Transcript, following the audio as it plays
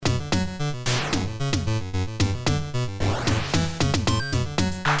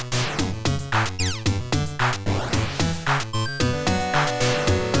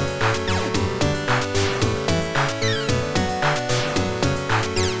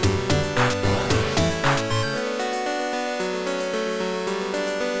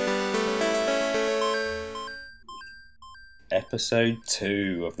episode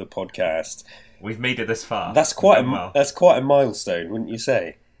 2 of the podcast. We've made it this far. That's quite a milestone, wouldn't you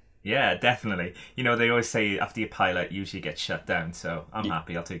say? Yeah, definitely. You know, they always say after your pilot, usually gets shut down. So I'm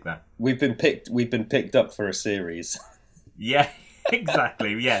happy. I'll take that. We've been picked up for a series. Yeah,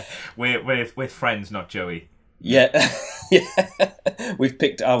 exactly. Yeah, we're friends, not Joey. Yeah, yeah. We've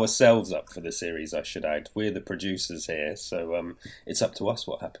picked ourselves up for the series, I should add. We're the producers here, so it's up to us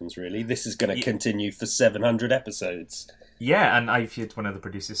what happens, really. This is going to continue for 700 episodes. Yeah, and I've heard one of the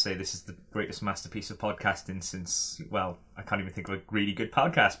producers say this is the greatest masterpiece of podcasting since, well, I can't even think of a really good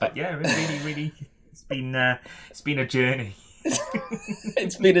podcast, but yeah, really, it's been a journey.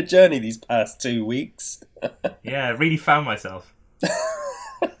 It's been a journey these past 2 weeks. Yeah, I really found myself.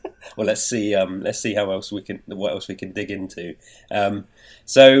 Well, let's see what else we can dig into.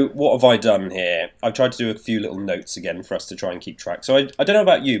 So what have I done here? I've tried to do a few little notes again for us to try and keep track. So I don't know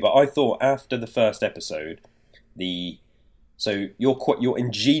about you, but I thought after the first episode, your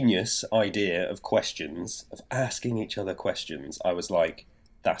ingenious idea of questions, of asking each other questions, I was like,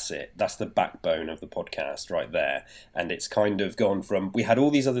 that's it. That's the backbone of the podcast right there. And it's kind of gone from, we had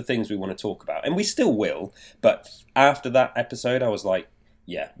all these other things we want to talk about, and we still will, but after that episode, I was like,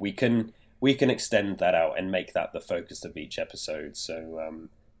 yeah, we can extend that out and make that the focus of each episode. So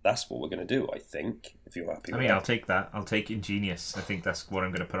that's what we're going to do, I think, if you're happy with that. I'll take that. I'll take ingenious. I think that's what I'm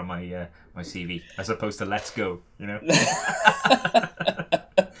going to put on my my CV, as opposed to let's go, you know?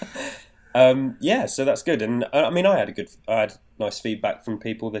 Yeah, so that's good. And I mean, I had nice feedback from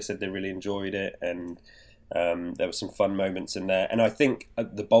people. They said they really enjoyed it, and there were some fun moments in there. And I think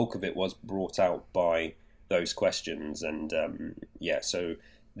the bulk of it was brought out by those questions. And so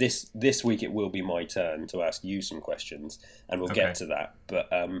this week it will be my turn to ask you some questions, and we'll get to that. But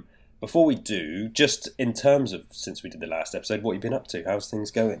before we do, just in terms of, since we did the last episode, what you've been up to, how's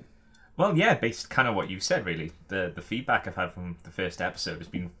things going? Well, yeah, based kind of what you said, really. The feedback I've had from the first episode has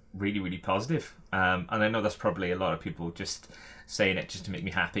been really, really positive. And I know that's probably a lot of people just saying it just to make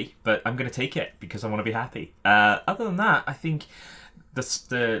me happy, but I'm going to take it because I want to be happy. Other than that, I think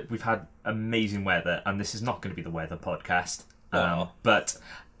we've had amazing weather, and this is not going to be the weather podcast. But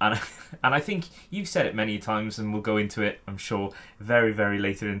I think you've said it many times, and we'll go into it, I'm sure, very, very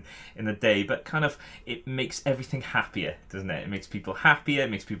later in the day, but kind of it makes everything happier, doesn't it? It makes people happier, it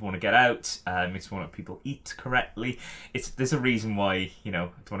makes people want to get out, it makes people eat correctly. There's a reason why, I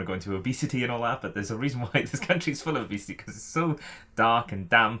don't want to go into obesity and all that, but there's a reason why this country's full of obesity, because it's so dark and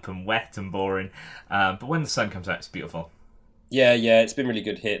damp and wet and boring. But when the sun comes out, it's beautiful. Yeah, it's been really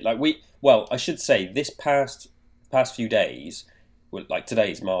good here. I should say, this past few days, like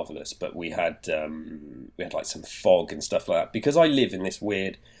today's marvellous, but we had like some fog and stuff like that. Because I live in this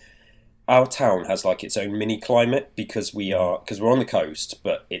weird, our town has like its own mini climate because we're on the coast,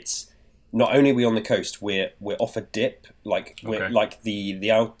 but it's not only are we on the coast, we're off a dip, like we're like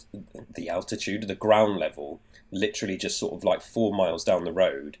the altitude, the ground level, literally just sort of like 4 miles down the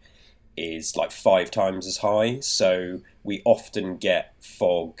road is like 5 times as high, so we often get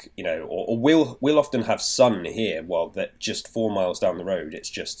fog, or we'll often have sun here, while that just 4 miles down the road it's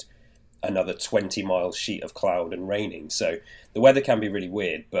just another 20-mile sheet of cloud and raining. So the weather can be really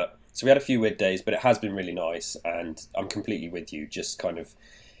weird, but so we had a few weird days, but it has been really nice, and I'm completely with you, just kind of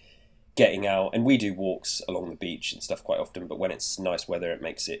getting out. And we do walks along the beach and stuff quite often, but when it's nice weather it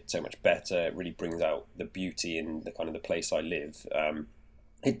makes it so much better. It really brings out the beauty in the kind of the place I live.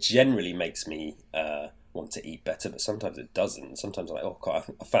 It generally makes me want to eat better, but sometimes it doesn't. Sometimes I'm like, God,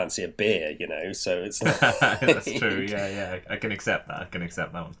 I fancy a beer, so it's like... That's true, yeah. I can accept that.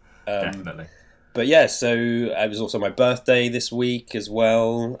 One. Definitely. But yeah, so it was also my birthday this week as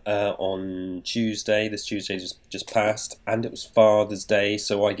well, on Tuesday. This Tuesday just passed, and it was Father's Day,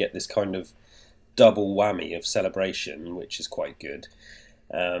 so I get this kind of double whammy of celebration, which is quite good.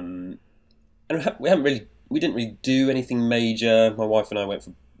 And we didn't really do anything major. My wife and I went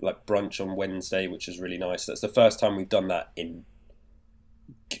for like brunch on Wednesday, which was really nice. That's the first time we've done that in,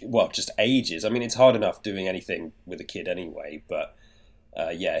 just ages. I mean, it's hard enough doing anything with a kid anyway, but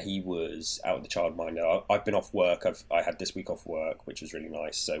he was out of the childminder. I've been off work. I had this week off work, which was really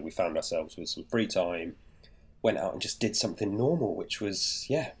nice. So we found ourselves with some free time, went out and just did something normal, which was,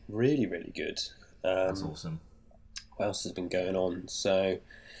 really, really good. That's awesome. What else has been going on?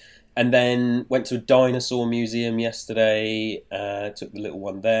 And then went to a dinosaur museum yesterday, took the little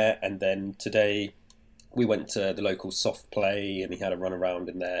one there, and then today we went to the local soft play and he had a run around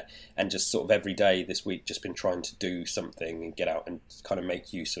in there, and just sort of every day this week just been trying to do something and get out and kind of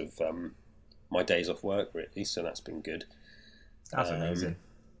make use of my days off work, really, so that's been good. That's amazing.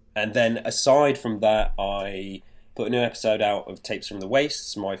 And then aside from that, I put a new episode out of Tapes from the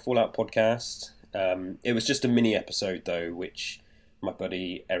Wastes, my Fallout podcast. It was just a mini episode though, which my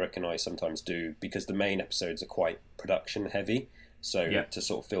buddy Eric and I sometimes do because the main episodes are quite production heavy. So to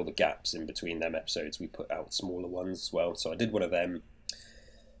sort of fill the gaps in between them episodes, we put out smaller ones as well. So I did one of them.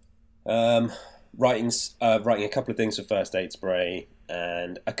 Writing a couple of things for First Aid Spray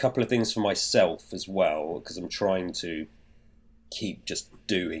and a couple of things for myself as well, because I'm trying to keep just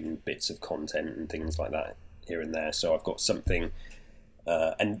doing bits of content and things like that here and there. So I've got something,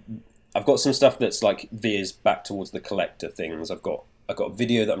 and I've got some stuff that's like veers back towards the collector things. I've got a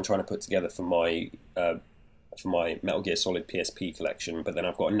video that I'm trying to put together for my Metal Gear Solid PSP collection, but then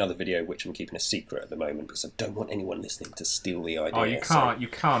I've got another video which I'm keeping a secret at the moment because I don't want anyone listening to steal the idea. Oh, you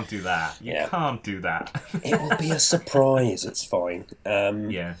can't do that. You can't do that. It will be a surprise. It's fine.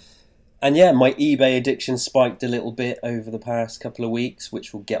 Yeah. And yeah, my eBay addiction spiked a little bit over the past couple of weeks,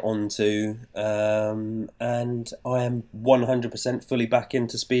 which we'll get on to. And I am 100% fully back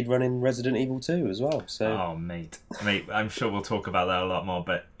into speedrunning Resident Evil 2 as well. So. Oh, mate, I'm sure we'll talk about that a lot more,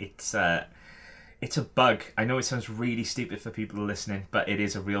 but it's a bug. I know it sounds really stupid for people listening, but it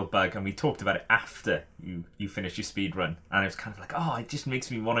is a real bug, and we talked about it after you finished your speedrun, and it was kind of like, oh, it just makes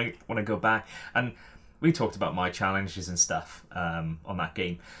me want to go back. And we talked about my challenges and stuff on that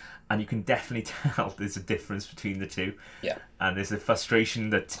game. And you can definitely tell there's a difference between the two. Yeah. And there's a frustration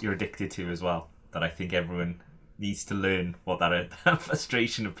that you're addicted to as well, that I think everyone needs to learn what that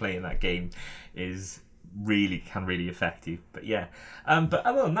frustration of playing that game can really affect you. But yeah. But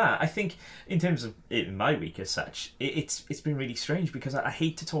other than that, I think in terms of it in my week as such, it's been really strange because I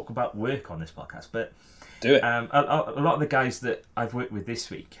hate to talk about work on this podcast, but do it. A lot of the guys that I've worked with this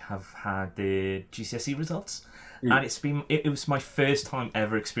week have had their GCSE results. And it was my first time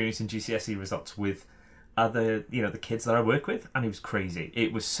ever experiencing GCSE results with other, the kids that I work with, and it was crazy.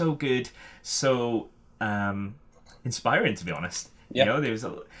 It was so good, so inspiring, to be honest. Yep.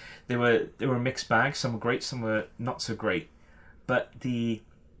 They were a mixed bag. Some were great, some were not so great. But the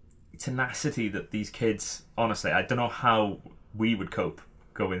tenacity that these kids, honestly, I don't know how we would cope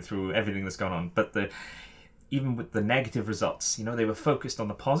going through everything that's gone on, but even with the negative results, they were focused on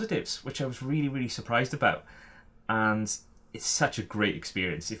the positives, which I was really, really surprised about. And it's such a great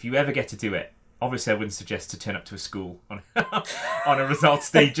experience. If you ever get to do it, obviously I wouldn't suggest to turn up to a school on a results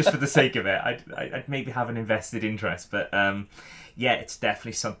day just for the sake of it. I'd maybe have an invested interest. But it's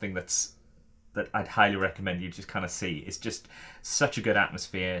definitely something that I'd highly recommend you just kind of see. It's just such a good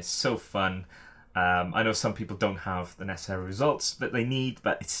atmosphere, so fun. I know some people don't have the necessary results that they need,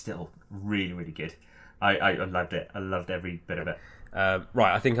 but it's still really, really good. I loved it. I loved every bit of it.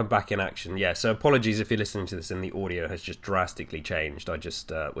 Right, I think I'm back in action. Yeah, so apologies if you're listening to this and the audio has just drastically changed. I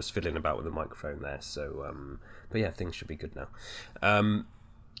just was fiddling about with the microphone there. So, but yeah, things should be good now.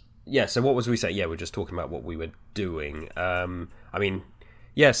 So what was we saying? Yeah, we're just talking about what we were doing. So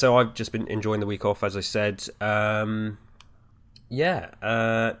I've just been enjoying the week off, as I said. Nothing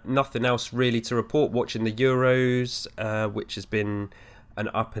else really to report. Watching the Euros, which has been an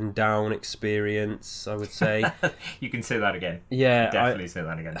up and down experience, I would say. You can say that again. Yeah, definitely say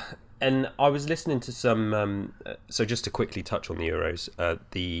that again. And I was listening to some. So just to quickly touch on the Euros,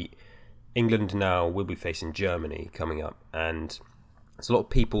 the England now will be facing Germany coming up, and there's a lot of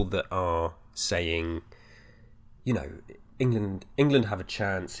people that are saying, England have a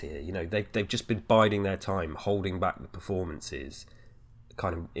chance here. They've just been biding their time, holding back the performances,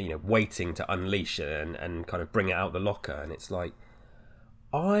 kind of waiting to unleash it and kind of bring it out the locker, and it's like,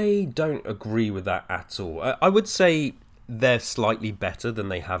 I don't agree with that at all. I would say they're slightly better than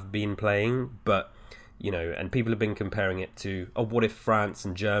they have been playing, but, and people have been comparing it to, what if France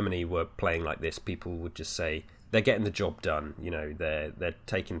and Germany were playing like this? People would just say, they're getting the job done, they're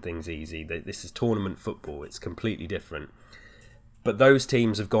taking things easy. This is tournament football, it's completely different. But those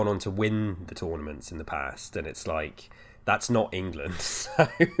teams have gone on to win the tournaments in the past, and it's like, that's not England. So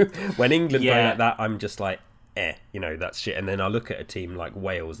when England play like that, I'm just like, that's shit. And then I look at a team like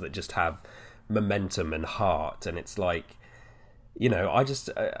Wales that just have momentum and heart, and it's like,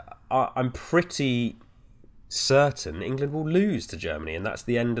 I'm pretty certain England will lose to Germany, and that's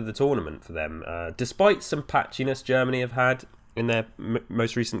the end of the tournament for them, despite some patchiness Germany have had in their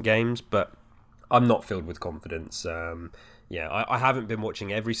most recent games. But I'm not filled with confidence. I haven't been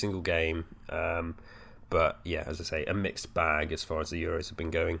watching every single game, but yeah, as I say, a mixed bag as far as the Euros have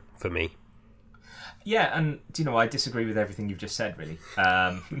been going for me. Yeah, and I disagree with everything you've just said, really.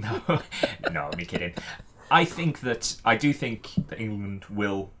 No, I'm kidding. I do think that England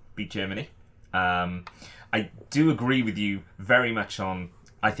will beat Germany. I do agree with you very much on,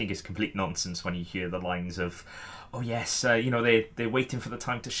 I think it's complete nonsense when you hear the lines of, oh yes, they're waiting for the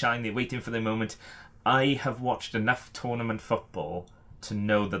time to shine, they're waiting for their moment. I have watched enough tournament football to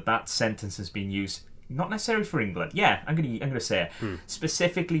know that sentence has been used not necessarily for England. Yeah, I'm gonna say it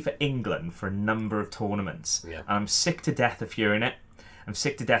specifically for England for a number of tournaments. Yeah. And I'm sick to death of hearing it. I'm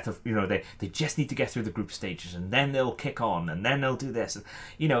sick to death of they just need to get through the group stages and then they'll kick on and then they'll do this.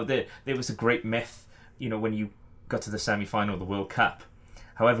 There was a great myth. When you got to the semi-final of the World Cup,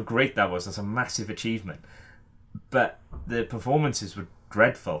 however great that was, that's a massive achievement. But the performances were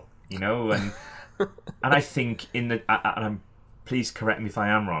dreadful. And and I think please correct me if I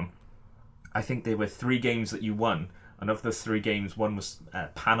am wrong. I think there were 3 games that you won, and of those 3 games, one was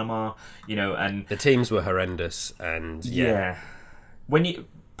Panama. And the teams were horrendous, and yeah. When you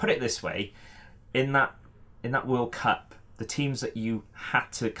put it this way, in that World Cup, the teams that you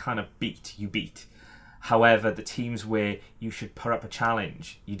had to kind of beat, you beat. However, the teams where you should put up a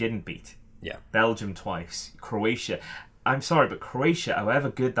challenge, you didn't beat. Yeah. Belgium twice, Croatia. I'm sorry, but Croatia, however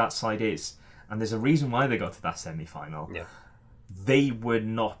good that side is, and there's a reason why they got to that semi-final. Yeah. They were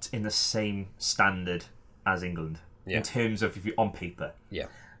not in the same standard as England in terms of if you on paper. Yeah.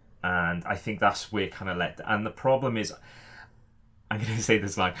 And I think that's where kind of and the problem is, I'm going to say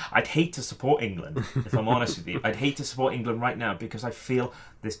this line, I'd hate to support England, if I'm honest with you. I'd hate to support England right now because I feel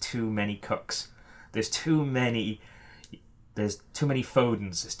there's too many cooks. There's too many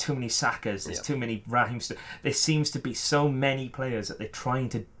Fodens, there's too many Sakas, there's too many Raheem. There seems to be so many players that they're trying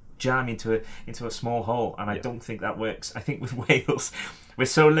to jam into a small hole, and I don't think that works. I think with Wales, we're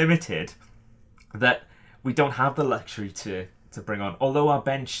so limited that we don't have the luxury to bring on. Although our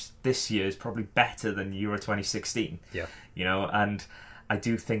bench this year is probably better than Euro 2016. Yeah. And I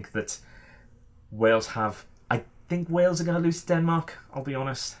do think that Wales have. I think Wales are going to lose to Denmark. I'll be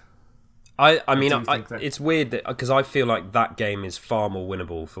honest. I mean, it's weird that because I feel like that game is far more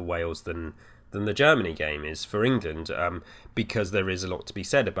winnable for Wales than the Germany game is for England, because there is a lot to be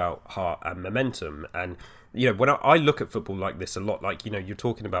said about heart and momentum. And when I look at football like this a lot, like you're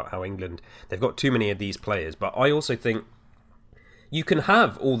talking about how England, they've got too many of these players, but I also think you can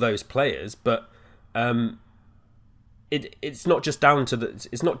have all those players, but it's not just down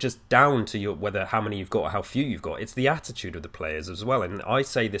to your whether how many you've got or how few you've got. It's the attitude of the players as well. And I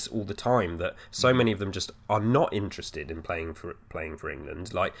say this all the time that so many of them just are not interested in playing for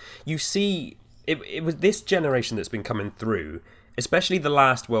England. Like you see, it was this generation that's been coming through, especially the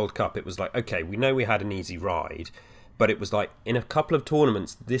last World Cup. It was like, okay, we know we had an easy ride, but it was like in a couple of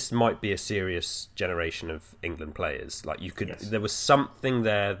tournaments, this might be a serious generation of England players. Like there was something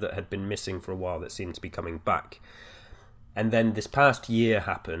there that had been missing for a while that seemed to be coming back. And then this past year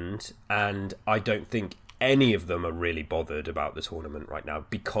happened, and I don't think any of them are really bothered about the tournament right now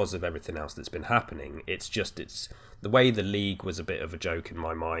because of everything else that's been happening. It's the way the league was a bit of a joke in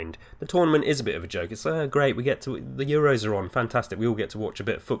my mind. The tournament is a bit of a joke. It's great, the Euros are on, fantastic. We all get to watch a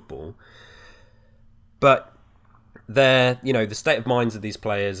bit of football. But the state of minds of these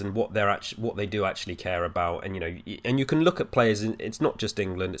players and what they do actually care about, and you can look at players. It's not just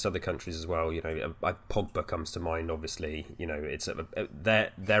England; it's other countries as well. Pogba comes to mind. Obviously, it's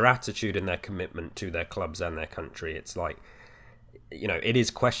their attitude and their commitment to their clubs and their country. It's like, it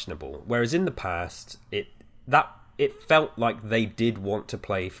is questionable. Whereas in the past, it felt like they did want to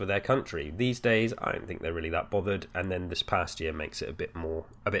play for their country. These days, I don't think they're really that bothered. And then this past year makes it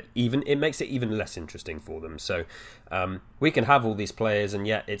it makes it even less interesting for them. So we can have all these players, and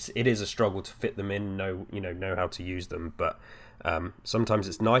yet it is a struggle to fit them in, know how to use them. But sometimes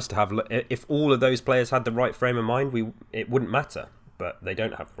it's nice to have. If all of those players had the right frame of mind, it wouldn't matter. But they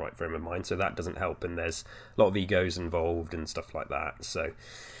don't have the right frame of mind, so that doesn't help. And there's a lot of egos involved and stuff like that. So.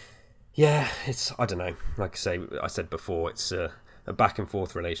 Yeah, I don't know. Like I said before, it's a back and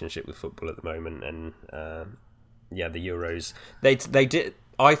forth relationship with football at the moment, and the Euros. They did.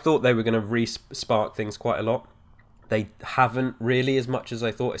 I thought they were going to re-spark things quite a lot. They haven't really as much as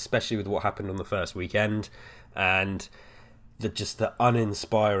I thought, especially with what happened on the first weekend, and the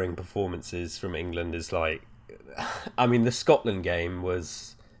uninspiring performances from England is like. I mean, the Scotland game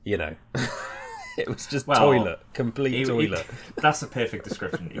was, It was just toilet, complete toilet. That's a perfect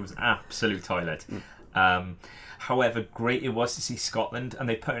description. It was absolute toilet. However, great it was to see Scotland, and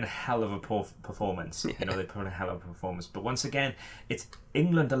they put in a hell of a performance. They put in a hell of a performance. But once again, it's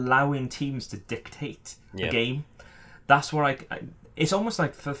England allowing teams to dictate the game. That's where it's almost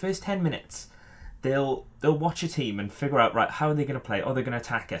like for the first 10 minutes, they'll watch a team and figure out, right, how are they going to play? Oh, they're going to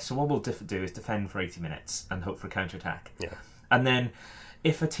attack us. So what we'll do is defend for 80 minutes and hope for a counter-attack. Yeah. And then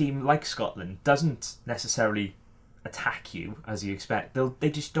if a team like Scotland doesn't necessarily attack you as you expect,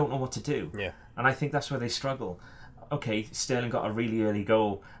 they just don't know what to do. Yeah. And I think that's where they struggle. Okay, Sterling got a really early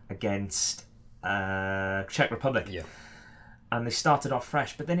goal against Czech Republic. Yeah. and they started off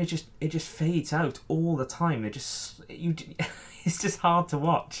fresh, but then it just fades out all the time. It's just hard to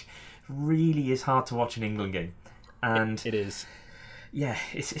watch. It really is hard to watch an England game, and it is. Yeah,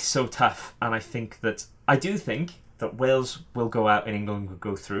 it's so tough, and I do think that Wales will go out and England will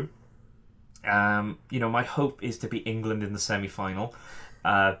go through. My hope is to beat England in the semi-final.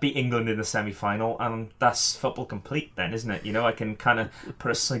 Beat England in the semi-final, and that's football complete then, isn't it? I can kind of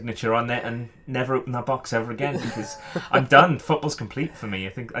put a signature on it and never open that box ever again, because I'm done. Football's complete for me. I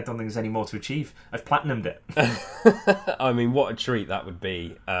don't think there's any more to achieve. I've platinumed it. I mean, what a treat that would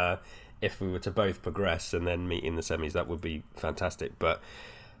be if we were to both progress and then meet in the semis. That would be fantastic. But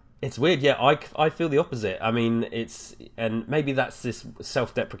it's weird, yeah. I feel the opposite. I mean, and maybe that's this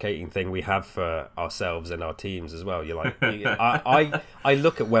self-deprecating thing we have for ourselves and our teams as well. You're like, I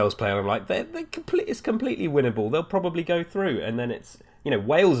look at Wales play and I'm like, it's completely winnable. They'll probably go through, and then it's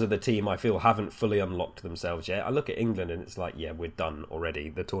Wales are the team I feel haven't fully unlocked themselves yet. I look at England and it's like, yeah, we're done already.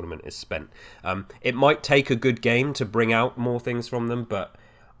 The tournament is spent. It might take a good game to bring out more things from them, but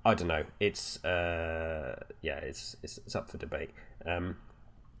I don't know. It's it's up for debate.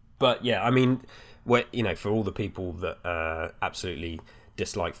 But yeah, I mean, for all the people that absolutely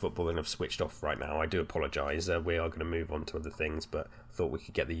dislike football and have switched off right now, I do apologise. We are going to move on to other things, but thought we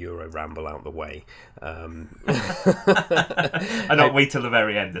could get the Euro ramble out of the way. And not wait till the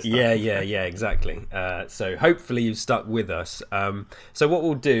very end this time. Yeah, exactly. So hopefully you've stuck with us. So what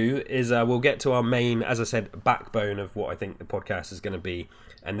we'll do is we'll get to our main, as I said, backbone of what I think the podcast is going to be.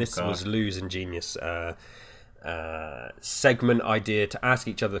 And this was Lou's ingenious segment idea to ask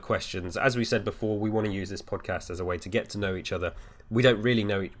each other questions. As we said before, we want to use this podcast as a way to get to know each other. We don't really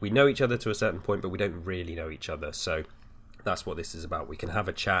know we know each other to a certain point, but we don't really know each other. So that's what this is about. We can have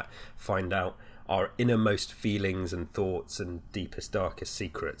a chat, find out our innermost feelings and thoughts and deepest, darkest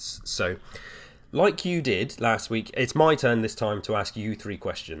secrets. So like you did last week, it's my turn this time to ask you 3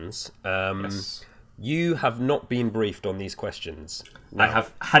 questions. Yes. You have not been briefed on these questions. No. I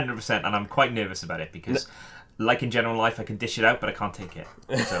have 100%, and I'm quite nervous about it because, like in general life, I can dish it out, but I can't take it.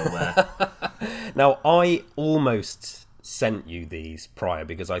 So now, I almost sent you these prior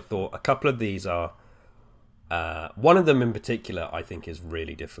because I thought a couple of these are... one of them in particular, I think, is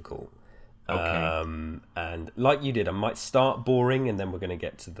really difficult. Okay. And like you did, I might start boring, and then we're going to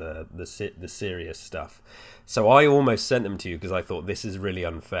get to the serious stuff. So I almost sent them to you because I thought this is really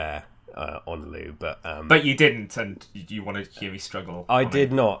unfair. On Lou, but you didn't, and you wanted to hear me struggle. I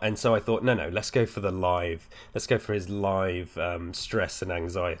did not, and so I thought, no, let's go for his live stress and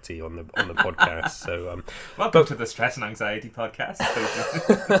anxiety on the podcast. So welcome to the Stress and Anxiety podcast.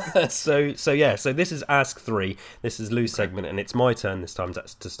 So this is Ask 3. This is Lou's segment, and it's my turn this time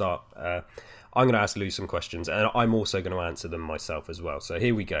to start. I'm going to ask Lou some questions, and I'm also going to answer them myself as well. So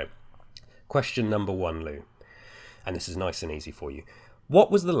here we go. Question number 1, Lou, and this is nice and easy for you. What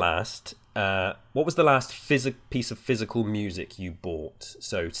was the last piece of physical music you bought?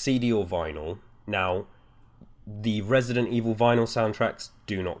 So CD or vinyl. Now, the Resident Evil vinyl soundtracks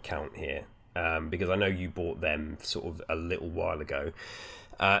do not count here because I know you bought them sort of a little while ago.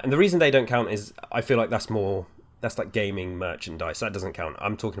 And the reason they don't count is I feel like that's like gaming merchandise. That doesn't count.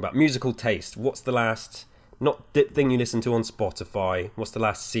 I'm talking about musical taste. What's the last... Not the thing you listen to on Spotify. What's the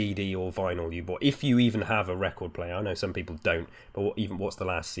last CD or vinyl you bought? If you even have a record player. I know some people don't, but what's the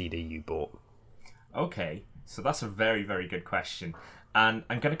last CD you bought? Okay, so that's a very, very good question. And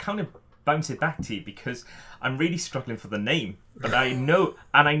I'm going to kind of bounce it back to you because I'm really struggling for the name. But I know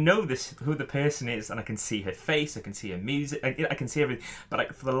who the person is, and I can see her face, I can see her music, I can see everything.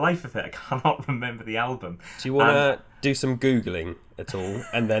 But for the life of it, I cannot remember the album. Do you want to do some Googling at all?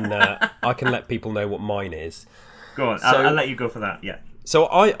 And then I can let people know what mine is. Go on, I'll let you go for that, yeah. So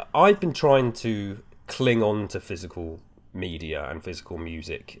I've been trying to cling on to physical media and physical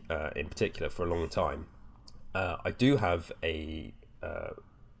music in particular for a long time. I do have a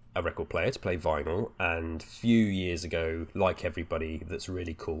record player to play vinyl, and a few years ago, like everybody that's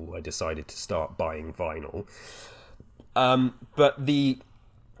really cool, I decided to start buying vinyl. But the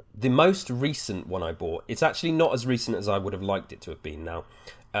most recent one I bought, it's actually not as recent as I would have liked it to have been. Now,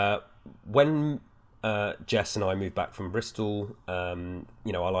 when Jess and I moved back from Bristol, our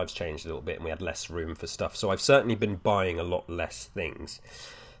lives changed a little bit and we had less room for stuff, so I've certainly been buying a lot less things.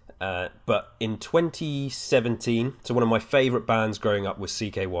 But in 2017, so one of my favourite bands growing up was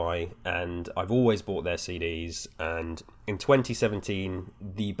CKY, and I've always bought their CDs. And in 2017,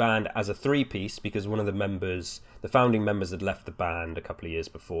 the band as a 3-piece, because one of the founding members had left the band a couple of years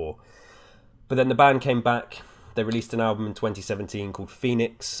before. But then the band came back. They released an album in 2017 called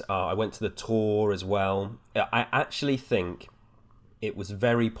Phoenix. I went to the tour as well. I actually think it was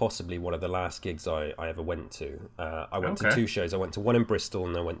very possibly one of the last gigs I ever went to. I went to Okay. 2 shows. I went to one in Bristol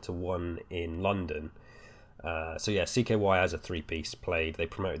and I went to one in London. So yeah, CKY as a 3-piece played. They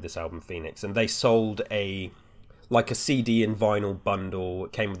promoted this album Phoenix, and they sold a CD and vinyl bundle.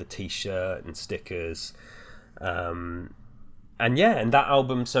 It came with a T-shirt and stickers. And that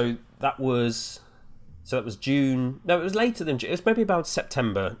album. So that was June. No, it was later than June. It was maybe about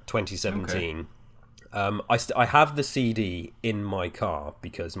September 2017. Okay. I have the CD in my car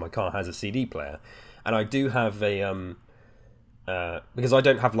because my car has a CD player, and I do have a because I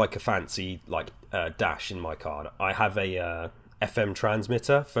don't have like a fancy dash in my car. I have a FM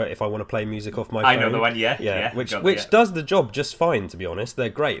transmitter for if I want to play music off my phone. I know the one, yeah. Which does the job just fine, to be honest. They're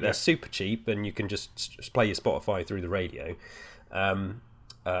great. They're super cheap, and you can just play your Spotify through the radio.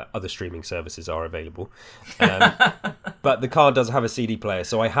 Other streaming services are available. But the car does have a CD player,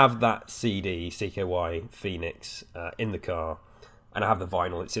 so I have that CD, CKY Phoenix, in the car, and I have the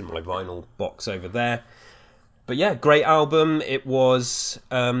vinyl. It's in my vinyl box over there. But yeah, great album. It was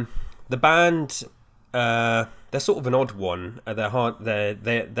the band. They're sort of an odd one. They're hard. They're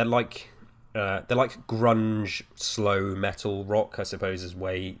like grunge, slow metal rock, I suppose, is a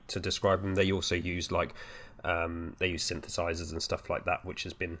way to describe them. They also use they use synthesizers and stuff like that, which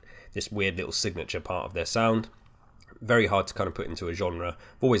has been this weird little signature part of their sound. Very hard to kind of put into a genre.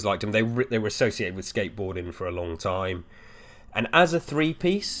 I've always liked them. They were associated with skateboarding for a long time, and as a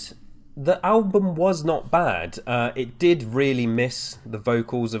 3-piece. The album was not bad. It did really miss the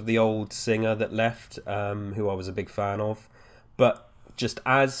vocals of the old singer that left, who I was a big fan of. But just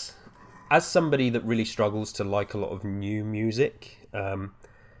as somebody that really struggles to like a lot of new music, I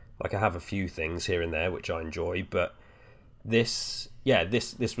have a few things here and there which I enjoy, but this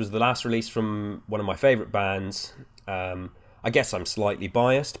was the last release from one of my favourite bands. I guess I'm slightly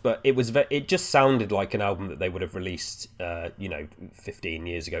biased, but it just sounded like an album that they would have released, 15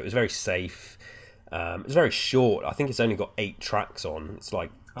 years ago. It was very safe. It was very short. I think it's only got 8 tracks on. It's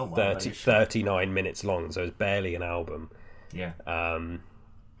like 39 minutes long, so it's barely an album. Yeah.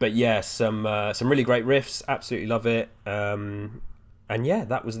 But yeah, some really great riffs. Absolutely love it. And yeah,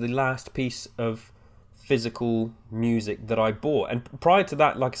 that was the last piece of physical music that I bought. And prior to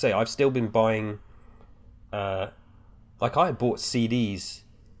that, like I say, I've still been buying. I had bought CDs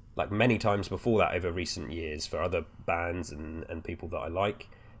many times before that over recent years for other bands and people that I like,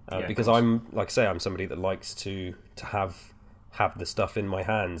 because I'm I'm somebody that likes to have the stuff in my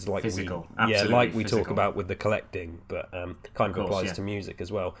hands, physical. We physical. talk about with the collecting, but kind of applies to music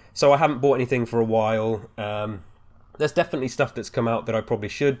as well. So I haven't bought anything for a while. There's definitely stuff that's come out that I probably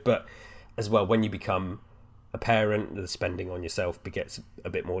should, but as well, when you become a parent, the spending on yourself gets a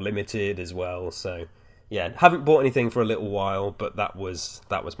bit more limited as well. So. Yeah, haven't bought anything for a little while, but that was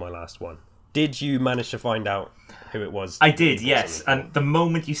my last one. Did you manage to find out who it was? I did, yes. And the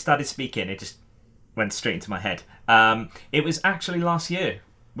moment you started speaking, it just went straight into my head. It was actually last year,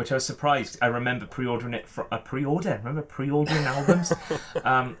 which I was surprised. I remember pre-ordering it for a pre-order. Remember pre-ordering albums?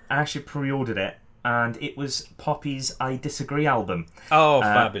 I actually pre-ordered it, and it was Poppy's I Disagree album. Oh,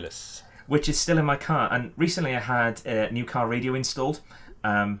 fabulous. Which is still in my car. And recently I had a new car radio installed.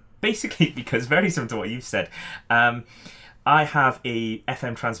 Basically, because very similar to what you've said, I have a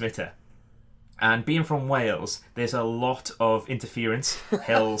FM transmitter, and being from Wales, there's a lot of interference,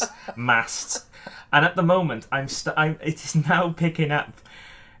 hills, masts, and at the moment, it is now picking up.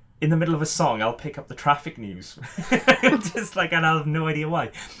 In the middle of a song, I'll pick up the traffic news, and I'll have no idea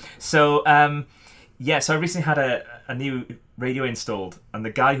why. So, so I recently had a new radio installed, and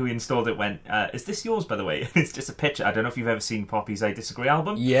the guy who installed it went, is this yours, by the way? It's just a picture. I don't know if you've ever seen Poppy's I Disagree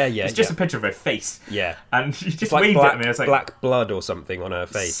album. Yeah. It's just a picture of her face. Yeah. And she just like waved black, at me. I was like, black blood or something on her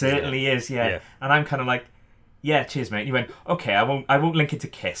face. Certainly is, yeah. And I'm kind of like, yeah, cheers, mate. And he went, okay, I won't link it to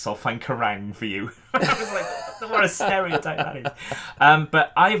Kiss. I'll find Kerrang for you. I was like, what a stereotype that is.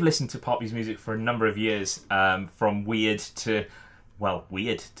 But I've listened to Poppy's music for a number of years, from weird to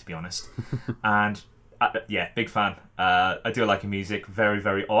be honest. And big fan. I do like her music. Very,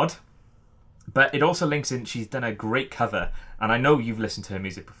 very odd. But it also links in, she's done a great cover, and I know you've listened to her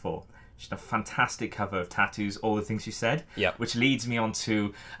music before. She's done a fantastic cover of Tattoos, All the Things You Said, which leads me on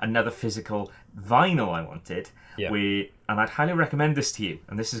to another physical vinyl I wanted. And I'd highly recommend this to you,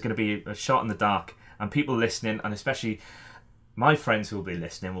 and this is going to be a shot in the dark, and people listening, and especially my friends who will be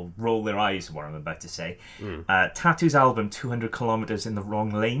listening, will roll their eyes at what I'm about to say. Tattoos album, 200 Kilometers in the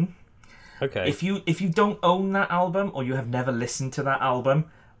Wrong Lane. Okay. If you don't own that album, or you have never listened to that album,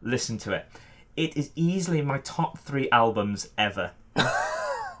 listen to it. It is easily my top 3 albums ever.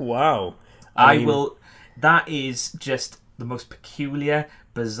 Wow. I will. That is just the most peculiar,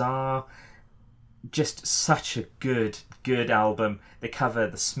 bizarre, just such a good album. They cover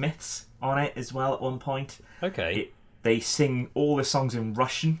the Smiths on it as well at one point. Okay. They sing all the songs in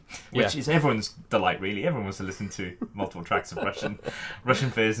Russian, which Yeah. is everyone's delight, really. Everyone wants to listen to multiple tracks of Russian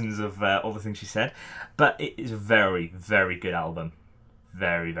versions of all the things she said. But it is a very, very good album.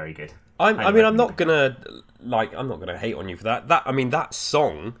 Very, very good. I'm not recommend gonna hate on you for that. That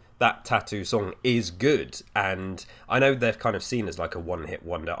song, that Tattoo song, is good, and I know they're kind of seen as like a one-hit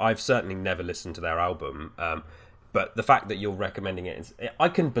wonder. I've certainly never listened to their album, but the fact that you're recommending it, I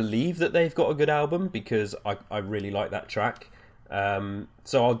can believe that they've got a good album because I really like that track.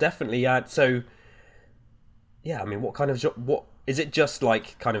 So I'll definitely add. So yeah, I mean, what is it? Just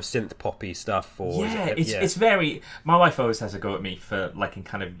like kind of synth poppy stuff, or it's very. My wife always has a go at me for liking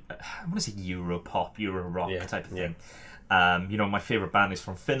kind of what is it, Euro pop, Euro rock type of thing. My favourite band is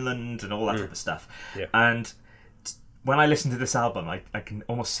from Finland and all that type of stuff. Yeah. And when I listen to this album, I can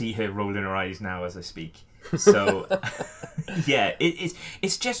almost see her rolling her eyes now as I speak. So, yeah,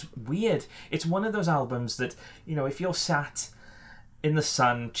 it's just weird. It's one of those albums that, if you're sat in the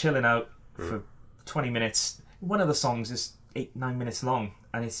sun, chilling out for 20 minutes, one of the songs is 8-9 minutes long.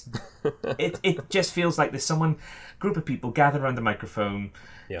 And it just feels like there's group of people gathered around the microphone,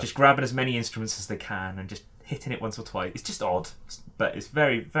 just grabbing as many instruments as they can and just hitting it once or twice. It's just odd, but it's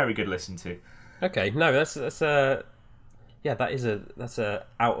very, very good to listen to. Okay, no, that's a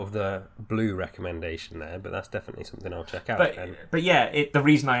out of the blue recommendation there, but that's definitely something I'll check out. But yeah, the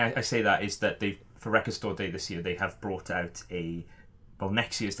reason I say that is that for Record Store Day this year, they have brought out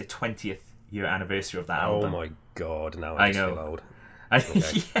next year is the 20th year anniversary of that album. Oh my god, now I feel old.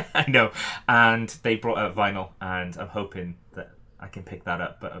 Okay. Yeah, I know. And they brought out vinyl, and I'm hoping that I can pick that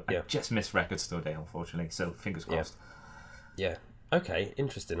up, but I just missed Record Store Day, unfortunately, so fingers crossed. Yeah. Okay,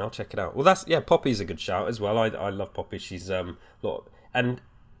 interesting. I'll check it out. Well, Poppy's a good shout as well. I love Poppy. She's and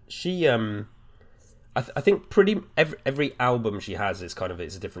she I think pretty every album she has is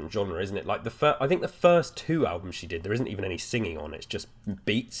it's a different genre, isn't it? Like I think the first 2 albums she did, there isn't even any singing on. It's just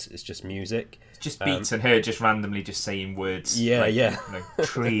beats. It's just music. It's just beats and her just randomly just saying words. Yeah, yeah.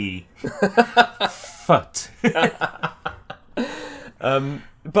 Tree, foot.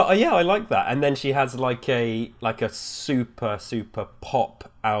 But I like that. And then she has like a super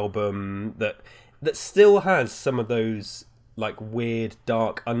pop album that still has some of those like weird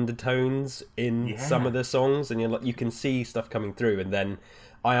dark undertones in some of the songs, and you can see stuff coming through. And then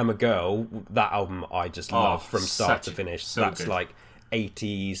I Am a Girl, that album I just love from start to finish. That's good. Like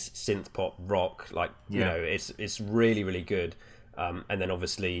 80s synth pop rock, it's really, really good. And then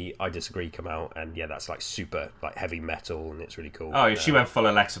obviously I Disagree come out, and that's like super like heavy metal, and it's really cool. Oh, she went full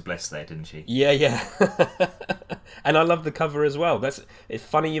Alexa Bliss there, didn't she? Yeah. And I love the cover as well. It's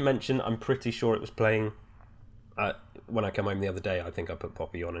funny you mentioned. I'm pretty sure it was playing when I came home the other day. I think I put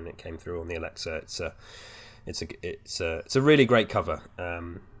Poppy on and it came through on the Alexa. It's a really great cover.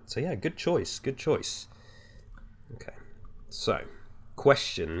 So yeah, good choice. Okay, so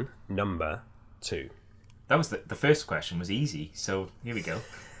question number 2. That was the first question was easy, so here we go.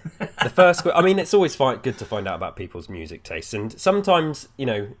 The first, it's always good to find out about people's music tastes, and sometimes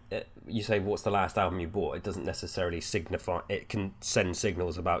you say, "What's the last album you bought?" It doesn't necessarily signify. It can send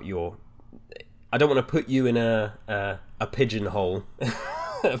signals about your. I don't want to put you in a pigeonhole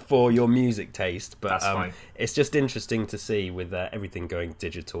for your music taste, but that's fine. It's just interesting to see with everything going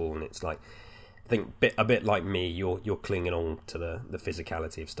digital, and it's like. I think a bit like me, you're clinging on to the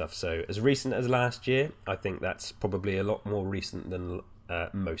physicality of stuff. So as recent as last year, I think that's probably a lot more recent than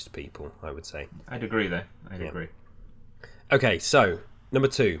most people, I would say. I'd agree there. I'd agree. Okay, so number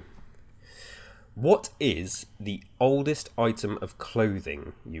 2. What is the oldest item of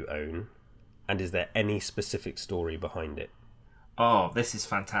clothing you own, and is there any specific story behind it? Oh, this is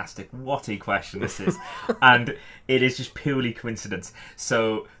fantastic. What a question this is. And it is just purely coincidence.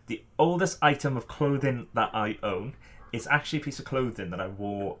 So the oldest item of clothing that I own is actually a piece of clothing that I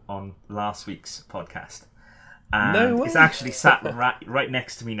wore on last week's podcast. And no way. It's actually sat right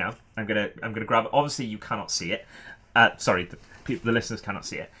next to me now. I'm gonna grab it. Obviously you cannot see it. Sorry, the listeners cannot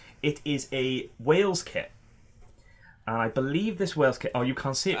see it. It is a Wales kit. And I believe this Wales kit... Oh, you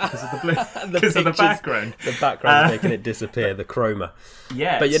can't see it because of the blue... because of the background. The background's making it disappear, the chroma.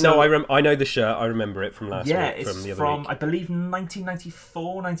 Yeah. But I know the shirt. I remember it from last week. Yeah, it's from, I believe,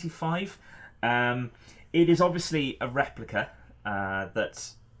 1994, 95. It is obviously a replica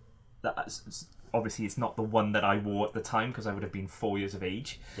that obviously it's not the one that I wore at the time because I would have been 4 years of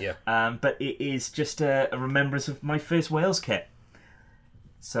age. Yeah. But it is just a remembrance of my first Wales kit.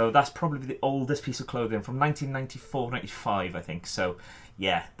 So that's probably the oldest piece of clothing from 1994, 95, I think. So,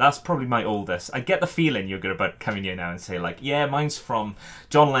 yeah, that's probably my oldest. I get the feeling you're going to come in here now and say, like, yeah, mine's from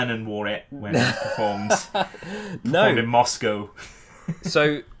John Lennon wore it when he performed in Moscow.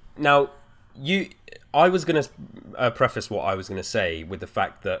 So, now, I was going to preface what I was going to say with the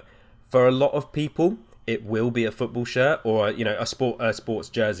fact that for a lot of people, it will be a football shirt or, a sports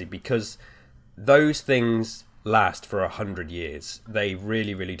jersey, because those things last for 100 years. They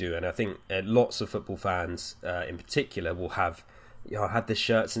really, really do. And I think lots of football fans in particular will have, had this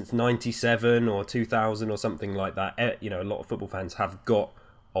shirt since 97 or 2000 or something like that. A lot of football fans have got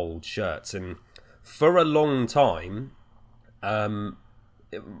old shirts. And for a long time,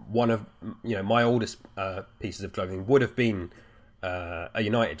 one of my oldest pieces of clothing would have been a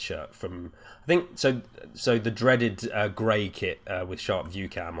United shirt from, I think, so the dreaded grey kit with Sharp View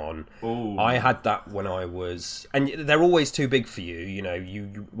Cam on. Ooh. I had that when I was, and they're always too big for you.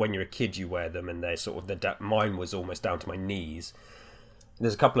 You when you're a kid you wear them, and they're sort of mine was almost down to my knees.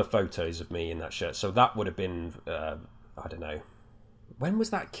 There's a couple of photos of me in that shirt, so that would have been I don't know, when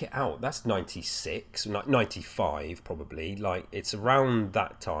was that kit out? That's 96, 95 probably. Like, it's around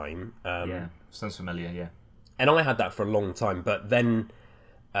that time. Yeah, sounds familiar. Yeah. And I had that for a long time, but then,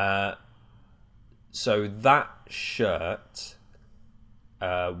 so that shirt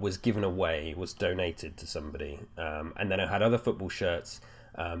was given away, was donated to somebody, and then I had other football shirts.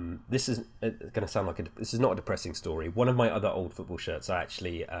 This is going to sound like this is not a depressing story. One of my other old football shirts, I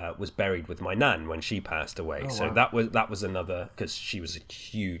actually was buried with my nan when she passed away. Oh, so wow. that was another, because she was a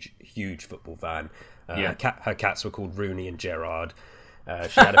huge football fan. Yeah. Her cats were called Rooney and Gerrard.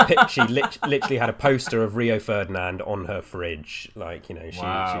 She literally had a poster of Rio Ferdinand on her fridge. Like,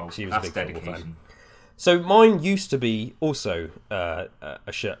 Wow. she was That's a big football dedication. fan. So mine used to be also a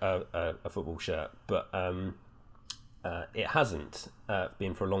football shirt, but it hasn't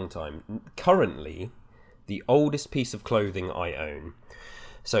been for a long time. Currently, the oldest piece of clothing I own.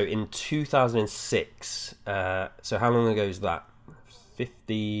 So in 2006. So how long ago is that?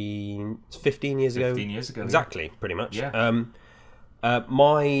 15 years ago. 15 years ago. Exactly, yeah. Pretty much. Yeah.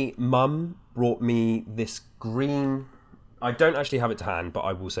 My mum brought me this green. I don't actually have it to hand, but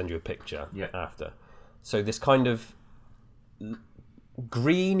I will send you a picture after. So this kind of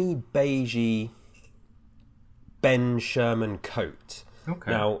greeny, beigey Ben Sherman coat.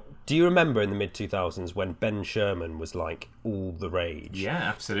 Okay. Now, do you remember in the mid-2000s when Ben Sherman was like all the rage? Yeah,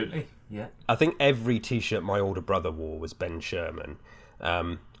 absolutely. Yeah. I think every T-shirt my older brother wore was Ben Sherman.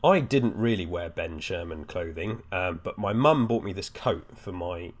 I didn't really wear Ben Sherman clothing, but my mum bought me this coat for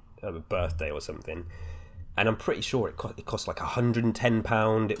my birthday or something, and I'm pretty sure it cost like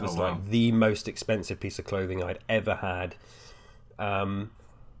 £110. It was like the most expensive piece of clothing I'd ever had.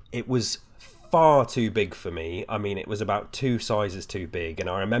 It was far too big for me. I mean, it was about 2 sizes too big, and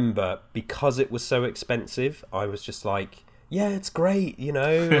I remember, because it was so expensive, I was just like, yeah, it's great,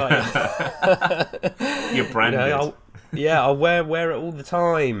 like You're branded. I'll wear it all the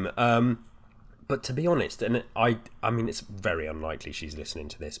time. But to be honest, and I mean, it's very unlikely she's listening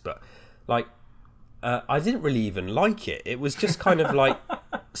to this, but like, I didn't really even like it. It was just kind of like,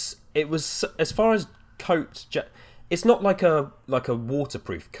 it was, as far as coats, it's not like a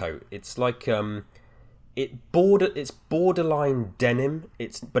waterproof coat. It's like it's borderline denim.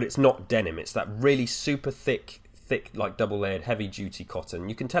 But it's not denim. It's that really super thick like double layered heavy duty cotton.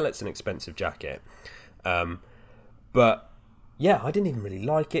 You can tell it's an expensive jacket. But yeah, I didn't even really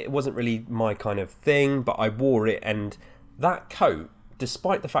like it. It wasn't really my kind of thing, but I wore it, and that coat,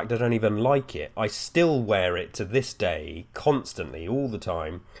 despite the fact I don't even like it, I still wear it to this day, constantly, all the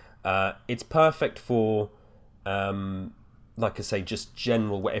time. It's perfect for, like I say, just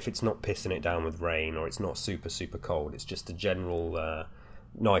general, if it's not pissing it down with rain or it's not super, super cold, it's just a general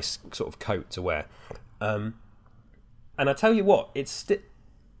nice sort of coat to wear. And I tell you what, it's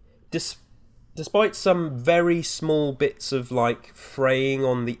despite some very small bits of like fraying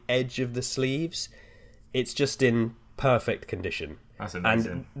on the edge of the sleeves, it's just in perfect condition. That's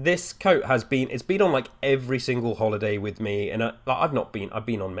amazing. And this coat it's been on like every single holiday with me, and I've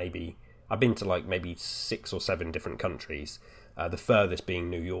been to like maybe 6 or 7 different countries, the furthest being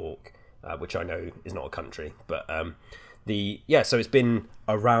New York, which I know is not a country, but so it's been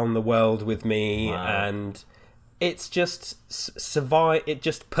around the world with me. Wow. And it's just survive. It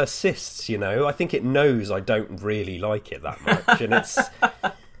just persists, I think it knows I don't really like it that much, and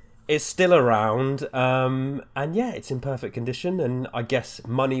it's still around. And yeah, it's in perfect condition, and I guess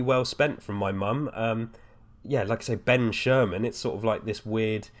money well spent from my mum. Like I say, Ben Sherman. It's sort of like this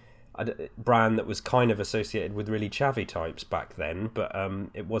weird brand that was kind of associated with really chavvy types back then, but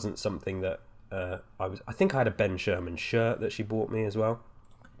it wasn't something that I think I had a Ben Sherman shirt that she bought me as well.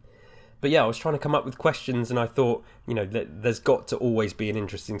 but yeah, I was trying to come up with questions, and I thought, there's got to always be an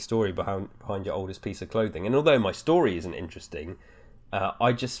interesting story behind your oldest piece of clothing. And although my story isn't interesting,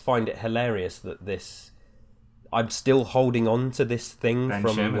 I just find it hilarious that I'm still holding on to this thing Ben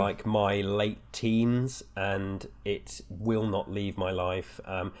from Sherman. like my late teens, and it will not leave my life.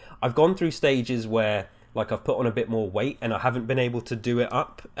 I've gone through stages where like I've put on a bit more weight and I haven't been able to do it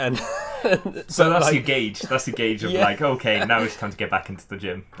up, and So that's like, your gauge. That's the gauge of Yeah. like, okay, now it's time to get back into the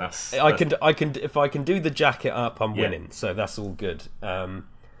gym. I can if I can do the jacket up, I'm Yeah. winning. So that's all good.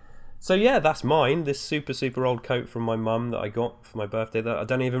 So yeah, that's mine. This super super old coat from my mum that I got for my birthday that I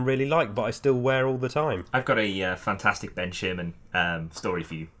don't even really like, but I still wear all the time. I've got a fantastic Ben Sherman story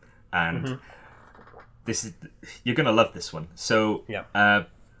for you, and this is you're gonna love this one. So, Yeah.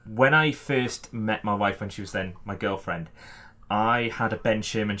 when I first met my wife, when she was then my girlfriend, I had a Ben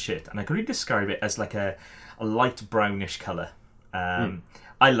Sherman shirt, and I could really describe it as like a light brownish colour.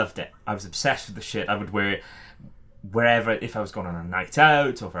 I loved it. I was obsessed with the shirt. I would wear it wherever, if I was going on a night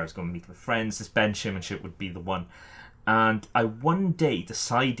out or if I was going to meet with friends. This Ben Sherman shirt would be the one. And I one day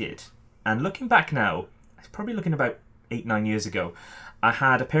decided, and looking back now, I was probably looking about 8-9 years ago, I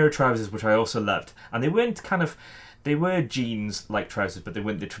had a pair of trousers which I also loved, and they were jeans like trousers, but they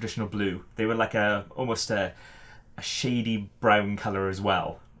weren't the traditional blue. They were like almost a shady brown colour as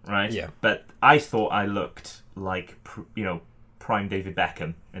well, right? Yeah. But I thought I looked like prime David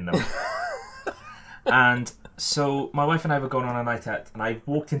Beckham in them. And so my wife and I were going on a night out, and I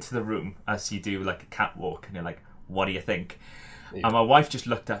walked into the room as you do, like a catwalk, and you're like, what do you think? Yeah. And my wife just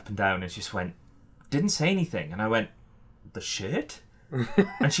looked up and down and just went, didn't say anything. And I went, the shirt?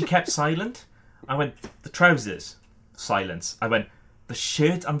 And she kept silent. I went, the trousers. Silence. I went, the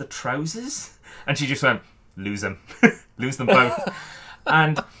shirt and the trousers? And she just went, lose them. Lose them both.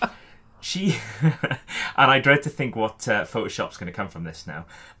 And she... and I dread to think what Photoshop's going to come from this now.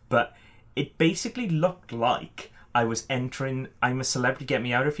 But it basically looked like I was entering I'm a Celebrity, Get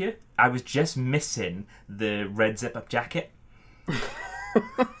Me Out of Here. I was just missing the red zip-up jacket.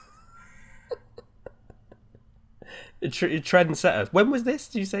 Trendsetter. When was this?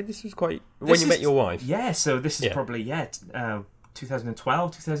 Did you say this was quite... When you met your wife? Yeah, so this is Yeah. probably,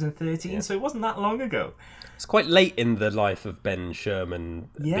 2012, 2013, Yeah. so it wasn't that long ago. It's quite late in the life of Ben Sherman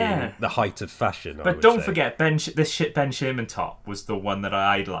Yeah. being the height of fashion, I But would don't say. forget, Ben Sherman top was the one that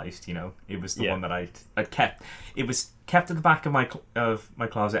I idolised. It was the Yeah. one that I'd kept. It was kept at the back of my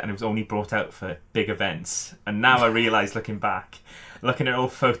closet, and it was only brought out for big events. And now I realise, looking back, looking at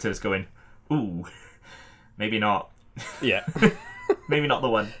old photos, going, ooh, maybe not, Yeah. maybe not the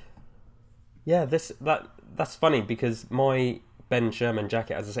one. Yeah, that's funny because my Ben Sherman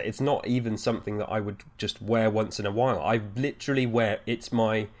jacket, as I say, it's not even something that I would just wear once in a while. I literally wear it's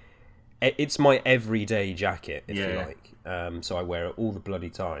my everyday jacket, if you Yeah. like. So I wear it all the bloody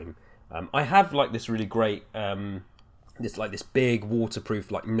time. I have like this really great this big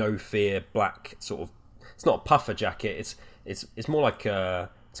waterproof, like no fear black sort of. It's not a puffer jacket. It's more like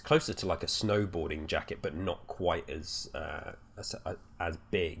it's closer to like a snowboarding jacket, but not quite as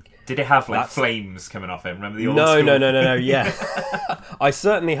big. Did it have like That's- flames coming off it? Remember the old No, school? no. Yeah, I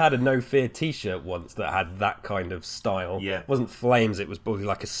certainly had a No Fear T-shirt once that had that kind of style. Yeah. It wasn't flames; it was probably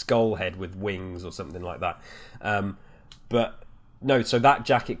like a skull head with wings or something like that. But no, so that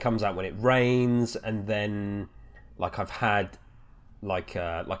jacket comes out when it rains, and then like I've had like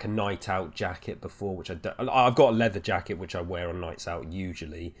a night out jacket before, which I've got a leather jacket which I wear on nights out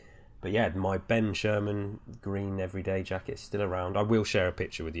usually. But yeah, my Ben Sherman green everyday jacket is still around. I will share a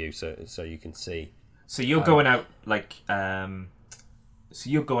picture with you so you can see. So you're going out like Bear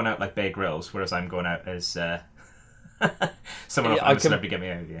Grylls, whereas I'm going out as someone Yeah, off I'm a Celebrity, Get Me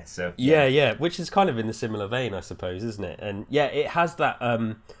Out of Here. So Yeah, which is kind of in the similar vein, I suppose, isn't it? And yeah, it has that.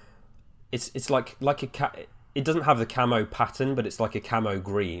 It's like a it doesn't have the camo pattern, but it's like a camo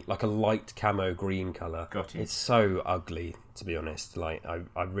green, like a light camo green color. Got you. It's so ugly, to be honest. Like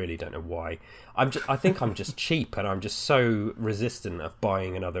I really don't know why. I think I'm just cheap, and I'm just so resistant of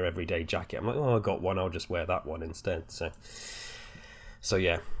buying another everyday jacket. I'm like, oh, I got one, I'll just wear that one instead. So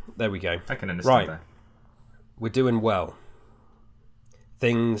yeah, there we go. I can understand Right. that. We're doing well.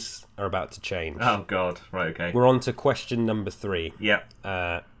 Things are about to change. Oh God, right, okay. We're on to question number 3. Yeah.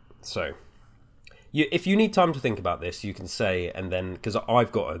 So, if you need time to think about this, you can say, and then because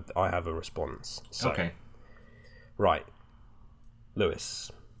I have a response. So, Okay. Right,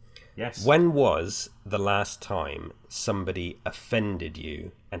 Lewis. Yes. When was the last time somebody offended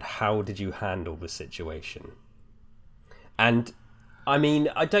you, and how did you handle the situation? And I mean,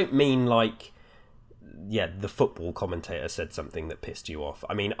 I don't mean like, yeah, the football commentator said something that pissed you off.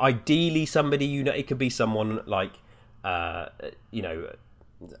 I mean, ideally, somebody it could be someone like,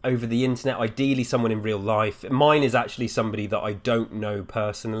 over the internet, ideally someone in real life. Mine is actually somebody that I don't know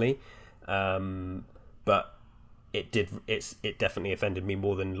personally, but it definitely offended me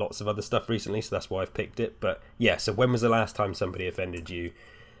more than lots of other stuff recently, so that's why I've picked it. But yeah, so when was the last time somebody offended you?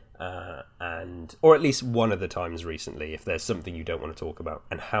 Or at least one of the times recently, if there's something you don't want to talk about,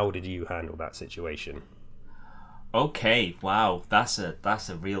 and how did you handle that situation? Okay, wow, that's a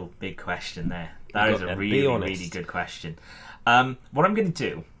real big question there. That is a really good question. What I'm going to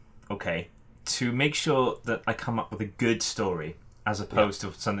do, okay, to make sure that I come up with a good story as opposed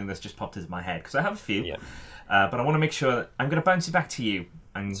to something that's just popped into my head, because I have a few, but I want to make sure that I'm going to bounce it back to you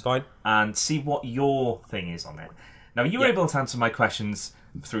and see what your thing is on it. Now, you were able to answer my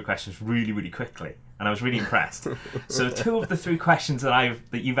three questions really, really quickly, and I was really impressed. So 2 of the 3 questions that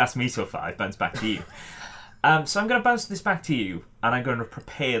you've asked me so far, I've bounced back to you. So I'm going to bounce this back to you, and I'm going to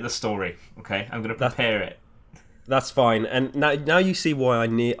prepare the story. Okay, I'm going to prepare it. That's fine. And now you see why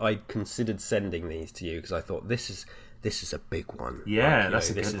I considered sending these to you, because I thought this is a big one. Yeah, that's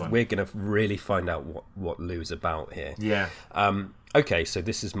a good one. We're going to really find out what Lou's about here. Yeah. Okay, so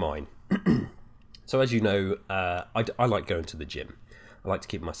this is mine. So as you know, I like going to the gym. I like to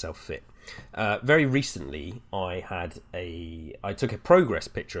keep myself fit. Very recently, I took a progress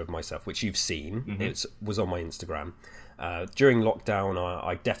picture of myself, which you've seen. Mm-hmm. It was on my Instagram. During lockdown,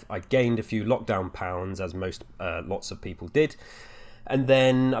 I gained a few lockdown pounds, as lots of people did. And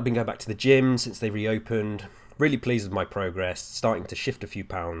then I've been going back to the gym since they reopened. Really pleased with my progress, starting to shift a few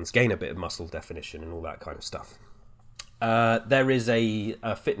pounds, gain a bit of muscle definition and all that kind of stuff. There is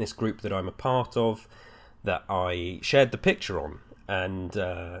a fitness group that I'm a part of that I shared the picture on. And,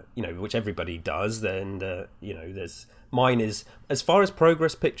 which everybody does. And, mine is, as far as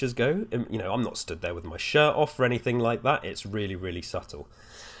progress pictures go, I'm not stood there with my shirt off or anything like that. It's really, really subtle.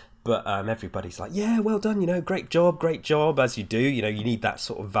 But everybody's like, yeah, well done, great job, as you do. You need that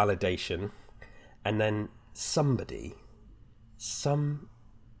sort of validation. And then some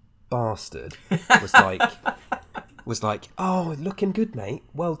bastard was like, oh, looking good, mate.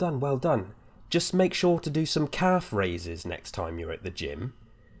 Well done. Just make sure to do some calf raises next time you're at the gym.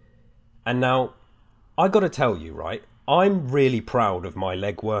 And now, I got to tell you, right, I'm really proud of my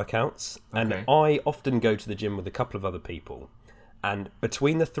leg workouts. And I often go to the gym with a couple of other people. And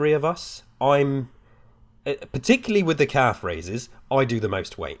between the 3 of us, particularly with the calf raises, I do the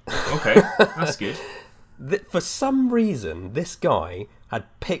most weight. Okay, that's good. For some reason, this guy had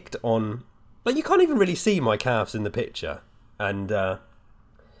picked on... you can't even really see my calves in the picture. And...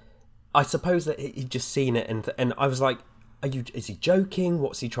 I suppose that he'd just seen it, and I was like, is he joking?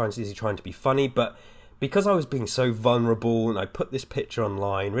 What's he trying to do? Is he trying to be funny? But because I was being so vulnerable, and I put this picture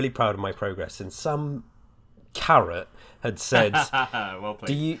online, really proud of my progress, and some carrot had said, well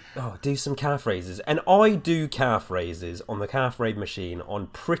played. Do some calf raises? And I do calf raises on the calf raise machine on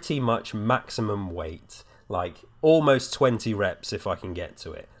pretty much maximum weight, like almost 20 reps if I can get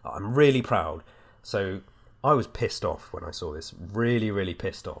to it. I'm really proud. So... I was pissed off when I saw this, really, really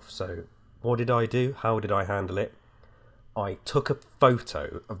pissed off. So what did I do? How did I handle it? I took a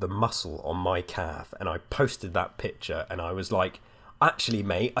photo of the muscle on my calf and I posted that picture, and I was like, actually,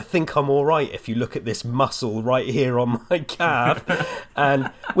 mate, I think I'm all right if you look at this muscle right here on my calf.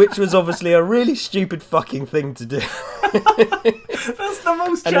 And which was obviously a really stupid fucking thing to do. That's the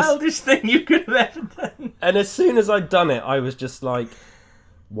most childish thing you could have ever done. And as soon as I'd done it, I was just like...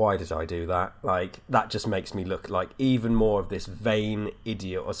 why did I do that? That just makes me look like even more of this vain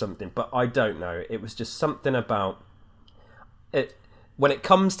idiot or something. But I don't know. It was just something about it. When it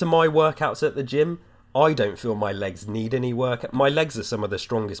comes to my workouts at the gym, I don't feel my legs need any work. My legs are some of the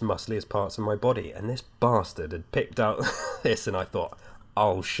strongest, muscliest parts of my body. And this bastard had picked out this, and I thought,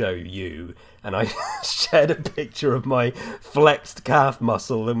 I'll show you. And I shared a picture of my flexed calf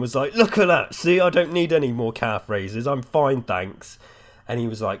muscle and was like, look at that. See, I don't need any more calf raises. I'm fine, thanks. And he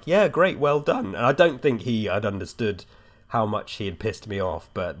was like, yeah, great, well done. And I don't think he had understood how much he had pissed me off,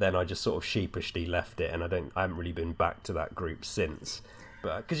 but then I just sort of sheepishly left it, and I haven't really been back to that group since.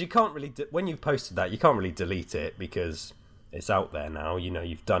 But because you can't really, when you've posted that, you can't really delete it because it's out there now.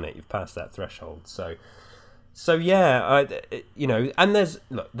 You've done it, you've passed that threshold. So yeah, and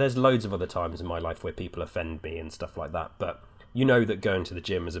there's loads of other times in my life where people offend me and stuff like that. But that going to the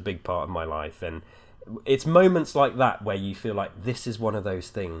gym is a big part of my life, and it's moments like that where you feel like this is one of those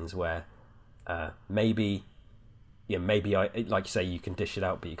things where maybe I, like you say, you can dish it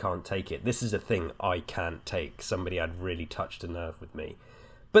out, but you can't take it. This is a thing I can't take. Somebody had really touched a nerve with me.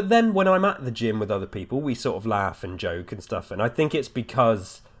 But then when I'm at the gym with other people, we sort of laugh and joke and stuff. And I think it's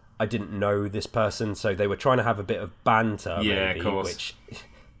because I didn't know this person, so they were trying to have a bit of banter, maybe, of course. Which,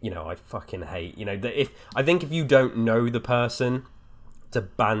 I fucking hate. I think if you don't know the person, to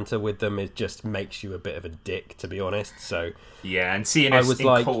banter with them, it just makes you a bit of a dick, to be honest. So yeah, and seeing it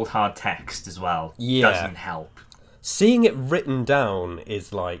in cold hard text as well doesn't help. Seeing it written down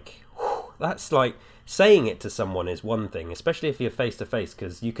is like, whew, that's like saying it to someone is one thing, especially if you're face to face,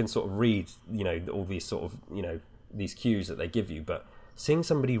 because you can sort of read, all these sort of, these cues that they give you. But seeing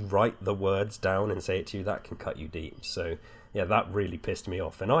somebody write the words down and say it to you, that can cut you deep. So yeah, that really pissed me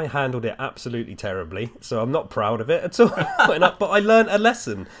off, and I handled it absolutely terribly. So I'm not proud of it at all. But I learned a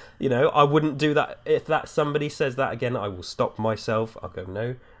lesson. I wouldn't do that. If somebody says that again, I will stop myself. I'll go,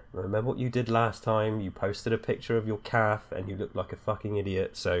 no. Remember what you did last time? You posted a picture of your calf and you looked like a fucking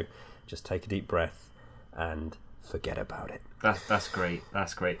idiot. So just take a deep breath and forget about it. That's great.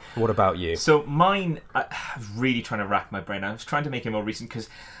 That's great. What about you? So mine, I was really trying to rack my brain. I was trying to make it more recent because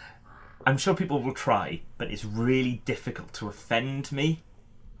I'm sure people will try, but it's really difficult to offend me.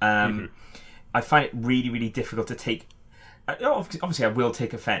 I find it really, really difficult to take. Obviously, I will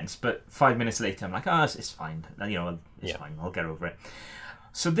take offence, but 5 minutes later, I'm like, it's fine. It's fine. I'll get over it.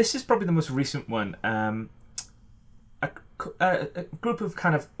 So this is probably the most recent one. A group of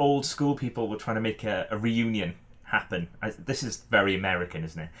kind of old school people were trying to make a reunion happen. This is very American,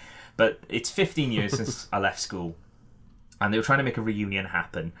 isn't it? But it's 15 years since I left school, and they were trying to make a reunion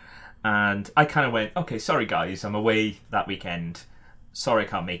happen. And I kind of went, okay, sorry guys, I'm away that weekend. Sorry I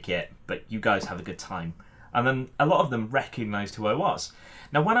can't make it, but you guys have a good time. And then a lot of them recognised who I was.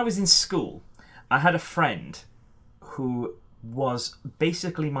 Now, when I was in school, I had a friend who was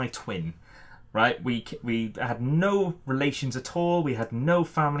basically my twin, right? We had no relations at all. We had no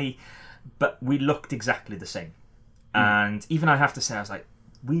family, but we looked exactly the same. And even I have to say, I was like,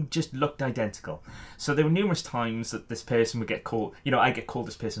 we just looked identical. So there were numerous times that this person would get called, I get called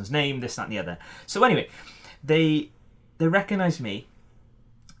this person's name, this, that, and the other. So anyway, they recognised me,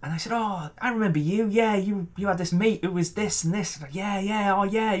 and I said, oh, I remember you. Yeah, you had this mate who was this and this. Like, yeah, oh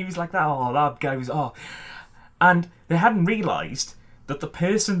yeah, he was like that. Oh, that guy was, oh. And they hadn't realised that the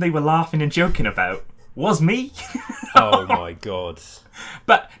person they were laughing and joking about was me. Oh my God.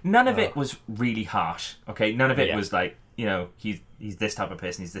 But none of it was really harsh, okay? None of it was like, he's this type of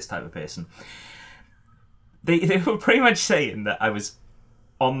person, he's this type of person. They were pretty much saying that I was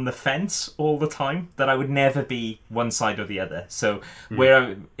on the fence all the time, that I would never be one side or the other. So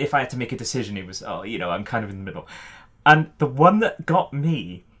if I had to make a decision, it was, I'm kind of in the middle. And the one that got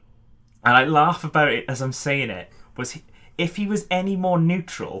me, and I laugh about it as I'm saying it, was if he was any more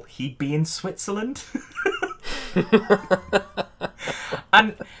neutral, he'd be in Switzerland.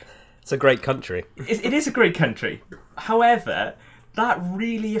 And it's a great country. It is a great country. However, that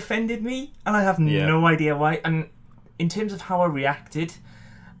really offended me, and I have no idea why. And in terms of how I reacted,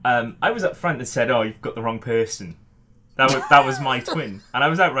 I was up front and said, "Oh, you've got the wrong person." That was my twin, and I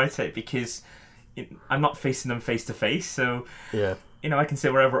was outright it because I'm not facing them face to face, so I can say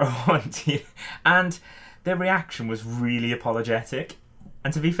wherever I want. And their reaction was really apologetic,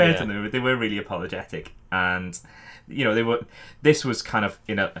 and to be fair to them, they were really apologetic, and they were. This was kind of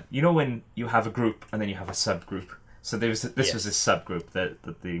when you have a group and then you have a subgroup. So this was a subgroup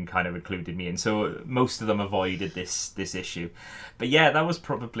that they kind of included me in. So most of them avoided this issue, but that was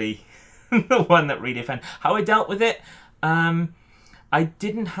probably the one that really offended. How I dealt with it, I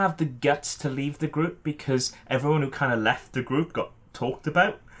didn't have the guts to leave the group because everyone who kind of left the group got talked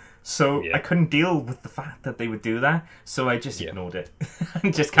about. So I couldn't deal with the fact that they would do that. So I just ignored it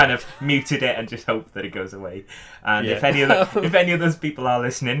and just kind of muted it and just hoped that it goes away. And if any of those people are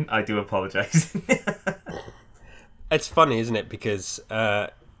listening, I do apologise. It's funny, isn't it? Because,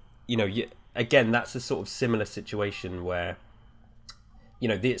 again, that's a sort of similar situation where,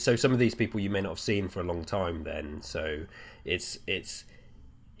 so some of these people you may not have seen for a long time then. So it's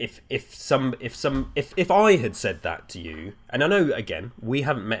if I had said that to you, and I know, again, we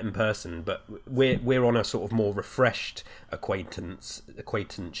haven't met in person, but we're on a sort of more refreshed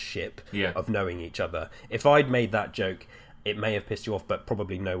acquaintanceship of knowing each other. If I'd made that joke, it may have pissed you off, but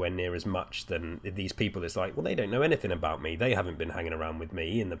probably nowhere near as much than these people. It's like, well, they don't know anything about me. They haven't been hanging around with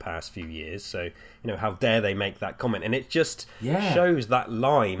me in the past few years. So, how dare they make that comment? And it just shows that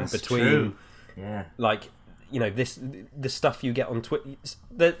line That's between, true. the stuff you get on Twitter,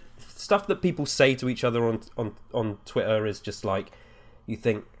 the stuff that people say to each other on Twitter is just like, you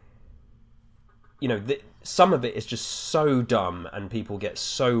think, some of it is just so dumb and people get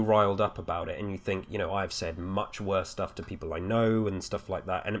so riled up about it, and you think, I've said much worse stuff to people I know and stuff like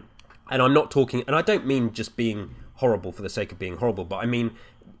that, and I'm not talking, and I don't mean just being horrible for the sake of being horrible, but I mean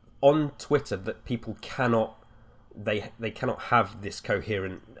on Twitter that people cannot they cannot have this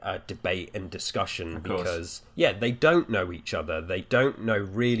coherent debate and discussion because they don't know each other. They don't know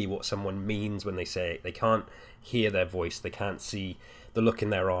really what someone means when they say it. They can't hear their voice. They can't see the look in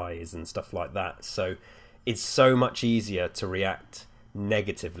their eyes and stuff like that. So it's so much easier to react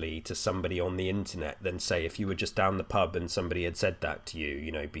negatively to somebody on the internet than, say, if you were just down the pub and somebody had said that to you,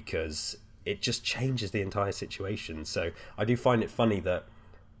 you know, because it just changes the entire situation. So I do find it funny that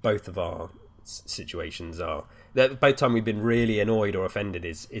both of our situations are that both time we've been really annoyed or offended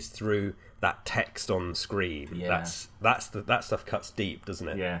is through that text on screen. That stuff cuts deep, doesn't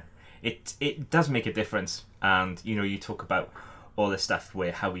it? Yeah, it does make a difference. And you know, you talk about all this stuff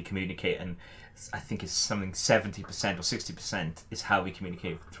where how we communicate, and I think it's something 70% or 60% is how we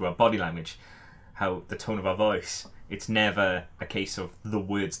communicate through our body language, how the tone of our voice. It's never a case of the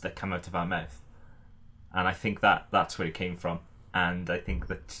words that come out of our mouth, and I think that's where it came from. And I think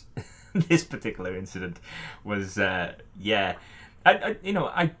that this particular incident was, I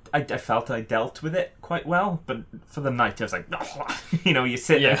felt I dealt with it quite well, but for the night I was like, you know, you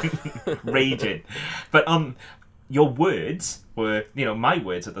sit there raging. But your words were, you know, my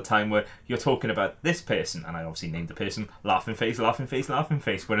words at the time were, you're talking about this person, and I obviously named the person laughing face, laughing face, laughing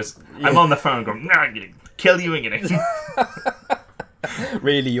face, whereas I'm on the phone going, nah, I'm going to kill you, I'm going to...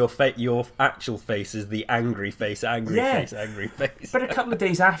 Really, your actual face is the angry face, angry face. But a couple of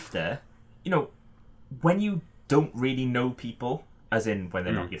days after, you know, when you don't really know people, as in when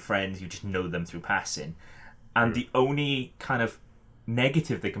they're not your friends, you just know them through passing, and the only kind of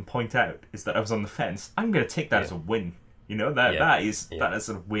negative they can point out is that I was on the fence, I'm going to take that as a win. You know, that is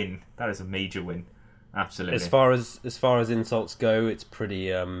a win. That is a major win. Absolutely. As far as insults go, it's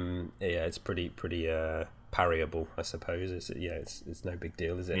pretty pretty parryable, I suppose. It's no big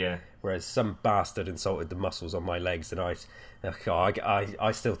deal, is it? Yeah. Whereas some bastard insulted the muscles on my legs, and I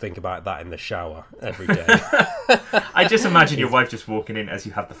still think about that in the shower every day. I just imagine your wife just walking in as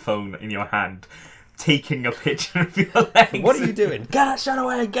you have the phone in your hand, taking a picture of your legs. What are you doing? Get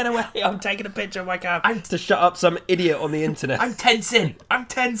away! I'm taking a picture of my cat to shut up some idiot on the internet. I'm tensing.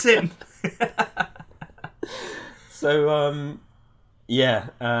 So,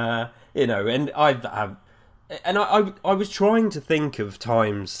 you know, and I was trying to think of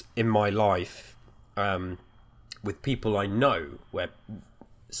times in my life with people I know where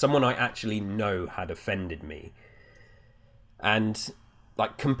someone I actually know had offended me. And,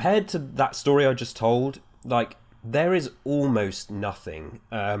 like, compared to that story I just told, like, there is almost nothing.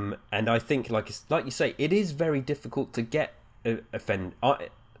 And I think, like you say, it is very difficult to get offend.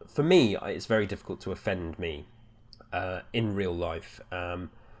 For me, it's very difficult to offend me in real life.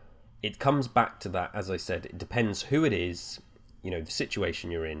 It comes back to that, as I said, it depends who it is, you know, the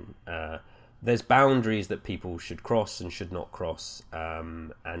situation you're in. There's boundaries that people should cross and should not cross.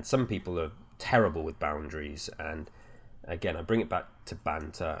 And some people are terrible with boundaries. And again, I bring it back to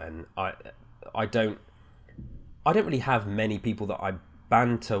banter. And I don't really have many people that I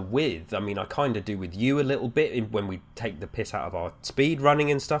banter with. I mean, I kind of do with you a little bit when we take the piss out of our speed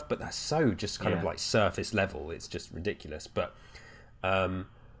running and stuff. But that's so just kind of like surface level. It's just ridiculous. But...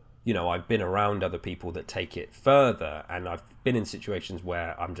 you know, I've been around other people that take it further, and I've been in situations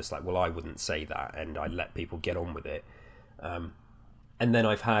where I'm just like, well, I wouldn't say that, and I let people get on with it. And then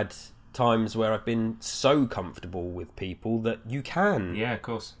I've had times where I've been so comfortable with people that you can of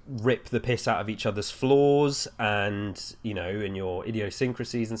course, rip the piss out of each other's flaws and, you know, and your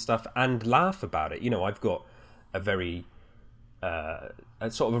idiosyncrasies and stuff, and laugh about it. You know, I've got a very... a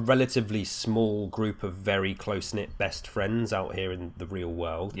sort of a relatively small group of very close-knit best friends out here in the real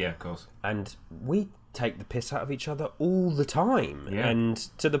world. Yeah, of course. And we take the piss out of each other all the time. Yeah. And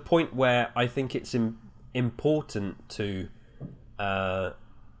to the point where I think it's important to...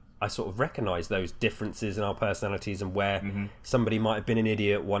 I sort of recognise those differences in our personalities and where somebody might have been an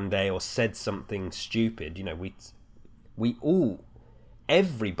idiot one day or said something stupid. You know, we all...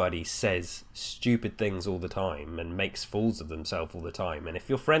 Everybody says stupid things all the time and makes fools of themselves all the time. And if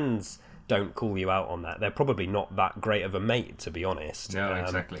your friends don't call you out on that, they're probably not that great of a mate, to be honest. No,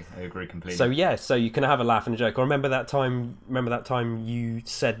 exactly. I agree completely. So you can have a laugh and a joke. Or remember that time you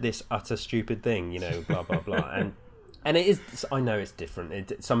said this utter stupid thing, you know, blah, blah, blah. And it is, I know it's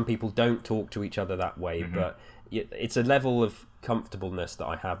different. Some people don't talk to each other that way, but it's a level of comfortableness that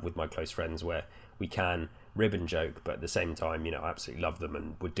I have with my close friends where we can rib and joke, but at the same time, you know, I absolutely love them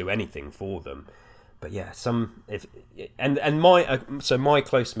and would do anything for them. But yeah, my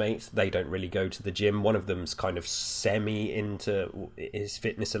close mates, they don't really go to the gym. One of them's kind of semi into his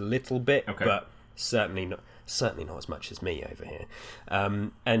fitness a little bit, but Certainly not as much as me over here.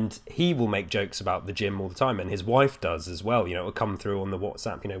 And he will make jokes about the gym all the time, and his wife does as well. You know, it'll come through on the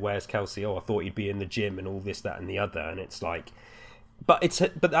WhatsApp, you know, where's Kelsey? Oh, I thought he'd be in the gym and all this, that and the other. And it's like, but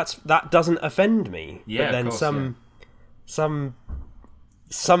that doesn't offend me. Yeah, but then of course,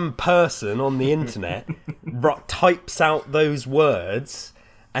 some person on the internet types out those words,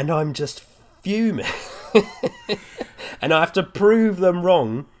 and I'm just fuming. And I have to prove them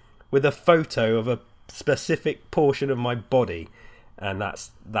wrong with a photo of a specific portion of my body, and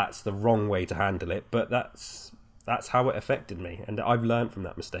that's the wrong way to handle it, but that's how it affected me, and I've learned from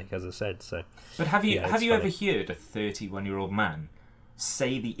that mistake, as I said. So but have you ever heard a 31-year-old man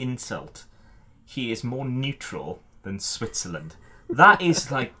say the insult, he is more neutral than Switzerland? That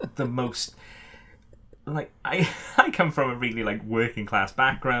is like the most, like, I come from a really like working class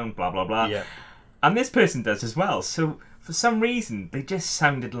background, blah blah blah, yeah. and this person does as well, so for some reason they just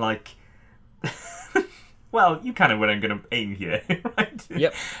sounded like well, you kind of where I'm going to aim here, right?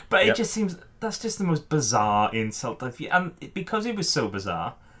 Yep. But it just seems that's just the most bizarre insult I've. And because it was so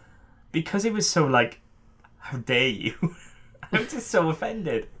bizarre, because it was so like, how dare you? I'm just so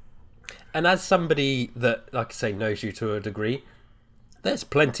offended. And as somebody that, like I say, knows you to a degree, there's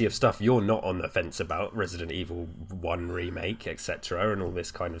plenty of stuff you're not on the fence about, Resident Evil 1 remake, etc., and all this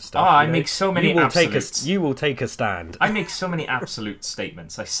kind of stuff. Oh, I make so many absolutes. You will take a stand. I make so many absolute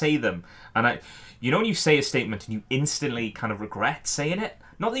statements. I say them, and you know when you say a statement and you instantly kind of regret saying it?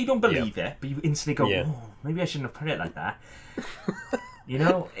 Not that you don't believe it, but you instantly go, oh, maybe I shouldn't have put it like that. You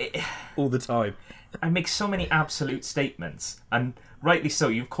know? All the time. I make so many absolute statements, and rightly so,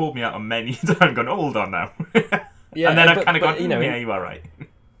 you've called me out on many times. I'm going, hold on now. Yeah, and then I've kind of gone, you know, yeah, you are right.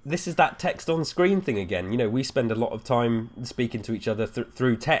 This is that text on screen thing again. You know, we spend a lot of time speaking to each other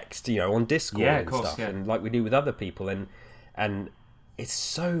through text, you know, on Discord and stuff, and like we do with other people, and it's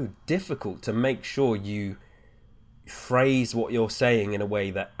so difficult to make sure you phrase what you're saying in a way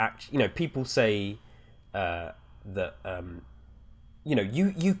that actually, you know, people say that you know,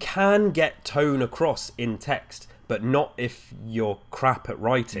 you can get tone across in text, but not if you're crap at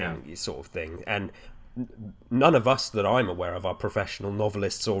writing, sort of thing. And none of us that I'm aware of are professional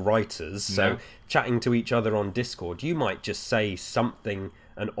novelists or writers, so chatting to each other on Discord, you might just say something,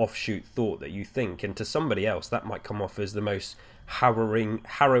 an offshoot thought that you think, and to somebody else that might come off as the most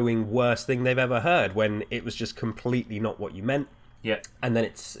harrowing worst thing they've ever heard, when it was just completely not what you meant. Yeah. And then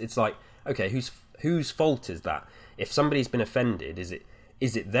it's like, okay, whose fault is that? If somebody's been offended,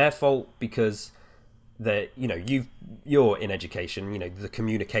 is it their fault because you know, you're in education, you know, the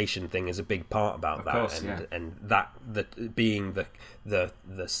communication thing is a big part about that, course, and that being the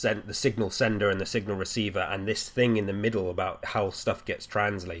signal sender and the signal receiver, and this thing in the middle about how stuff gets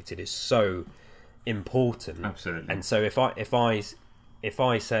translated is so important. Absolutely. And so if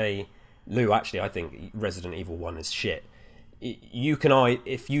I say, Lou, actually I think Resident Evil 1 is shit,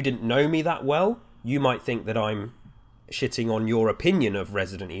 if you didn't know me that well, you might think that I'm shitting on your opinion of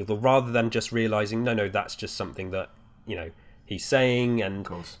Resident Evil, rather than just realizing no, that's just something that, you know, he's saying, and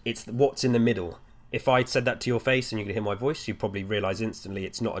it's what's in the middle. If I'd said that to your face and you could hear my voice, you'd probably realize instantly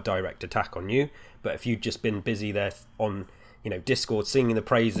it's not a direct attack on you. But if you'd just been busy there on, you know, Discord singing the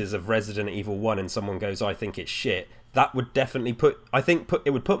praises of Resident Evil 1 and someone goes, I think it's shit, that would definitely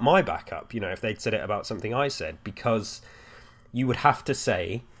it would put my back up, you know, if they'd said it about something I said, because you would have to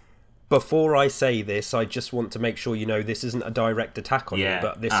say, before I say this, I just want to make sure you know this isn't a direct attack on you,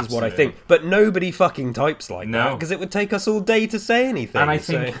 but this is what I think. But nobody fucking types like that, because it would take us all day to say anything. And I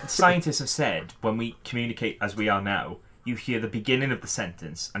think scientists have said, when we communicate as we are now, you hear the beginning of the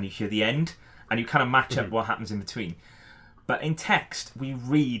sentence and you hear the end, and you kind of match up what happens in between. But in text, we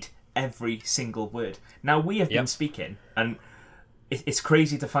read every single word. Now, we have been speaking, and it's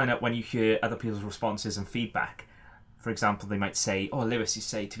crazy to find out when you hear other people's responses and feedback. For example, they might say, oh, Lewis, you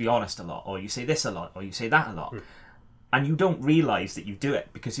say, to be honest, a lot, or you say this a lot, or you say that a lot. And you don't realise that you do it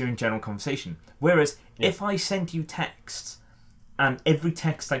because you're in general conversation. Whereas, if I send you texts, and every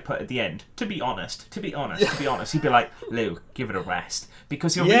text I put at the end, to be honest, you'd be like, Lou, give it a rest.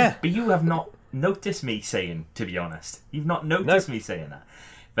 Because but you have not noticed me saying, to be honest. You've not noticed me saying that.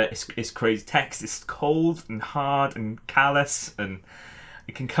 But it's crazy. Text is cold and hard and callous, and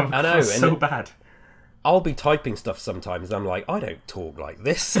it can come across so bad. I'll be typing stuff sometimes and I'm like, I don't talk like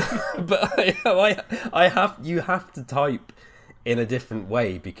this. But you have to type in a different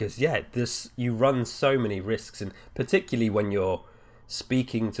way, because you run so many risks, and particularly when you're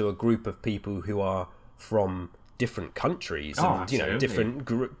speaking to a group of people who are from different countries and, you know, different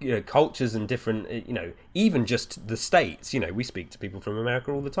cultures and different, you know, even just the States. You know, we speak to people from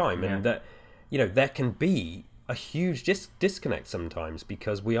America all the time, and that, you know, there can be a huge disconnect sometimes,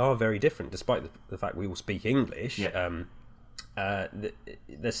 because we are very different, despite the fact we all speak English. Yeah.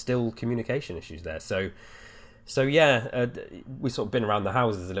 There's still communication issues there. So yeah, we've sort of been around the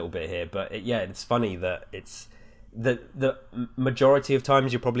houses a little bit here, but it's funny that it's the majority of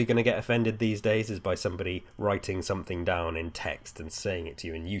times you're probably going to get offended these days is by somebody writing something down in text and saying it to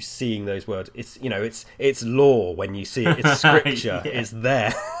you, and you seeing those words. It's law when you see it. It's scripture. Yeah. It's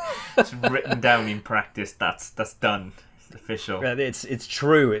there. It's written down in practice. That's done. It's official. It's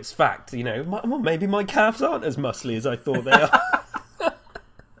true. It's fact. Well, maybe my calves aren't as muscly as I thought they are.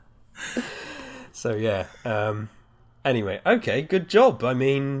 So yeah. Anyway, okay, good job. I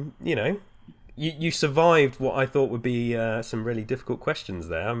mean, you survived what I thought would be some really difficult questions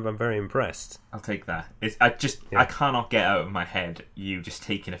there. I'm very impressed. I'll take that. I cannot get out of my head you just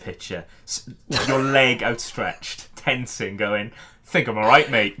taking a picture, your leg outstretched, tensing, going, "Think I'm all right,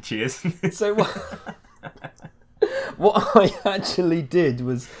 mate. Cheers." So what I actually did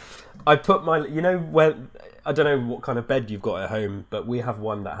was I put my, where, I don't know what kind of bed you've got at home, but we have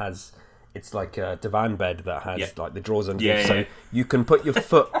one that has, it's like a divan bed that has like the drawers underneath, so you can put your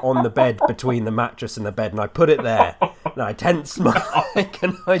foot on the bed between the mattress and the bed, and I put it there, and I tensed my leg,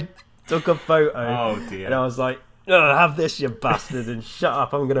 and I took a photo. Oh dear. And I was like, "Oh, have this, you bastard, and shut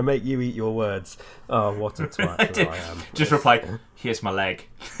up, I'm going to make you eat your words." Oh, what a twat that I am. Just reply, "Here's my leg."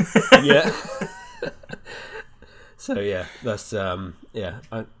 Yeah. So yeah, that's I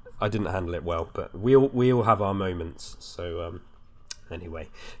didn't handle it well, but we all have our moments. So anyway,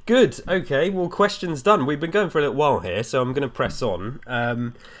 good. Okay, well, questions done. We've been going for a little while here, so I'm going to press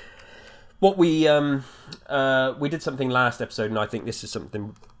on. What we did something last episode, and I think this is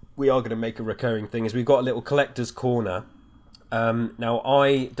something we are going to make a recurring thing. Is we've got a little collector's corner. Now,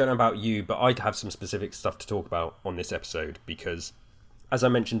 I don't know about you, but I'd have some specific stuff to talk about on this episode because, as I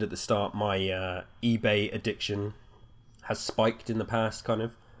mentioned at the start, my eBay addiction has spiked in the past kind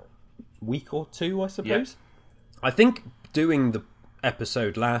of week or two, I suppose. Yeah. I think doing the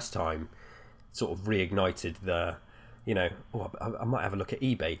episode last time sort of reignited the, I might have a look at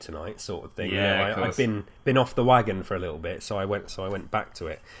eBay tonight sort of thing. Yeah, I've been off the wagon for a little bit, so I went back to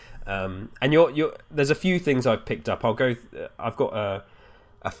it. And there's a few things I've picked up. I've got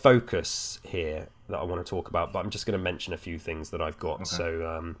a focus here that I want to talk about, but I'm just going to mention a few things that I've got. Okay.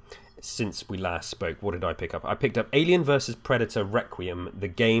 So since we last spoke, what did I pick up? I picked up Alien vs Predator Requiem, the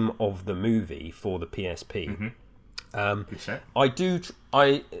game of the movie for the PSP. Mm-hmm. Good show.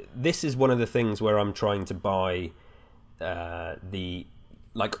 This is one of the things where I'm trying to buy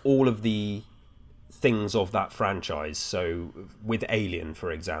all of the things of that franchise. So with Alien,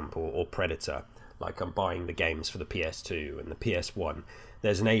 for example, or Predator, like I'm buying the games for the PS2 and the PS1.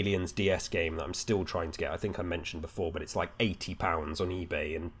 There's an Aliens DS game that I'm still trying to get. I think I mentioned before, but it's like £80 on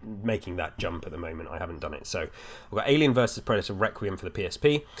eBay, and making that jump at the moment, I haven't done it. So I've got Alien vs Predator Requiem for the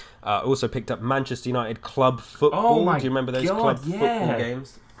PSP. I also picked up Manchester United Club Football. Oh my Do you remember those God, club football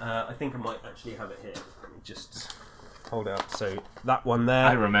games? I think I might actually have it here. Let me just hold it up. So that one there.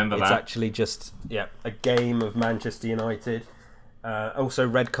 I remember that. It's actually just a game of Manchester United. Also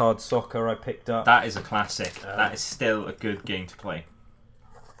Red Card Soccer I picked up. That is a classic. That is still a good game to play.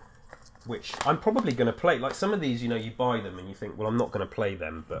 Which I'm probably going to play. Like some of these, you buy them and you think, well, I'm not going to play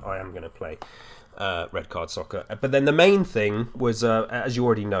them, but I am going to play Red Card Soccer. But then the main thing was, as you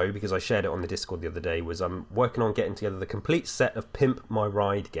already know, because I shared it on the Discord the other day, was I'm working on getting together the complete set of Pimp My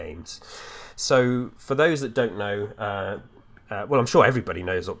Ride games. So for those that don't know, well, I'm sure everybody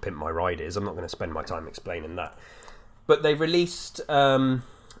knows what Pimp My Ride is. I'm not going to spend my time explaining that. But they released a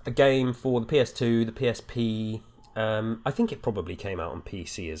game for the PS2, the PSP. I think it probably came out on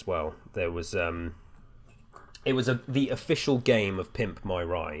PC as well. There was it was the official game of Pimp My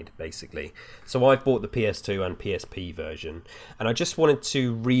Ride, basically. So I bought the PS2 and PSP version, and I just wanted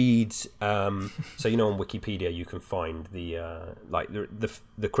to read. So on Wikipedia you can find the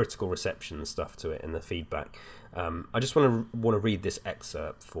critical reception stuff to it and the feedback. I just want to read this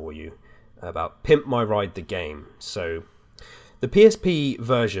excerpt for you about Pimp My Ride the game. So. The PSP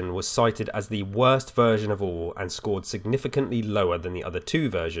version was cited as the worst version of all and scored significantly lower than the other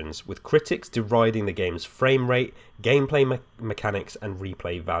two versions, with critics deriding the game's frame rate, gameplay mechanics, and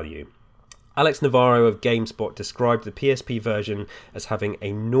replay value. Alex Navarro of GameSpot described the PSP version as having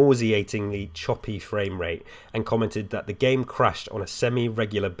a nauseatingly choppy frame rate and commented that the game crashed on a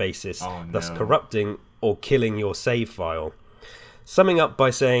semi-regular basis, thus corrupting or killing your save file. Summing up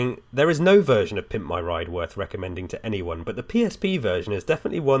by saying, there is no version of Pimp My Ride worth recommending to anyone, but the PSP version is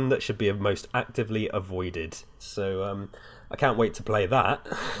definitely one that should be most actively avoided. So I can't wait to play that.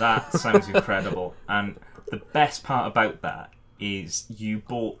 That sounds incredible. And the best part about that is you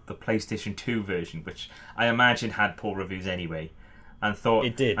bought the PlayStation 2 version, which I imagine had poor reviews anyway, and thought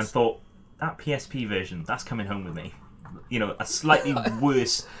It did. and thought that PSP version, that's coming home with me. You know, a slightly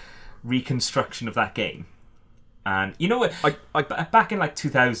worse reconstruction of that game. And you know what? Back in like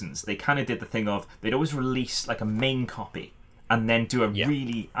 2000s, they kind of did the thing of they'd always release like a main copy and then do a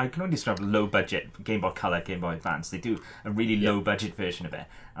really, I can only describe a low budget Game Boy Color, Game Boy Advance. They do a really low budget version of it,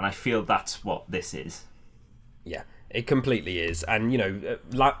 and I feel that's what this is. Yeah, it completely is. And you know,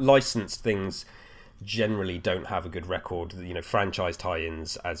 licensed things generally don't have a good record. You know, franchise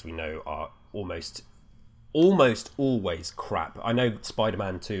tie-ins, as we know, are almost always crap. I know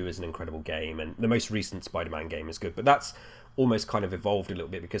Spider-Man 2 is an incredible game, and the most recent Spider-Man game is good, but that's almost kind of evolved a little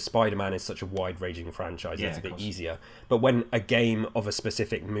bit because Spider-Man is such a wide-ranging franchise. It's a bit easier. But when a game of a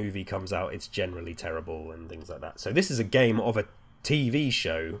specific movie comes out, it's generally terrible and things like that. So this is a game of a TV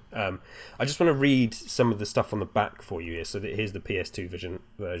show. I just want to read some of the stuff on the back for you here. So that here's the PS2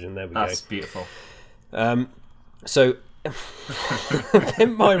 version. There we go. That's beautiful. So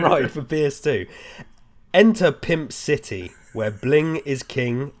Pimp My Ride for PS2. Enter Pimp City, where bling is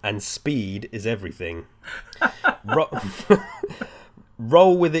king and speed is everything.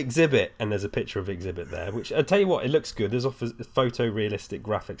 Roll with Exhibit, and there's a picture of Exhibit there, which I'll tell you what, it looks good. There's photorealistic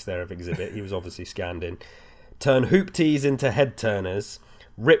graphics there of Exhibit. He was obviously scanned in. Turn hoopties into head turners,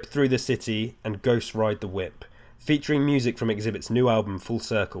 rip through the city, and ghost ride the whip. Featuring music from Exhibit's new album, Full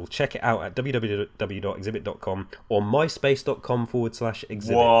Circle. Check it out at www.exhibit.com or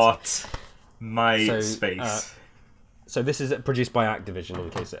myspace.com/exhibit. What? MySpace. So this is produced by Activision, in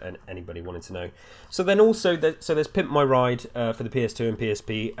case anybody wanted to know. So then also, there's Pimp My Ride for the PS2 and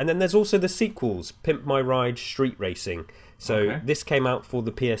PSP, and then there's also the sequels, Pimp My Ride Street Racing. So this came out for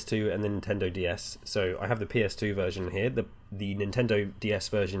the PS2 and the Nintendo DS. So I have the PS2 version here. The Nintendo DS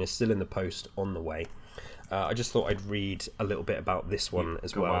version is still in the post on the way. I just thought I'd read a little bit about this one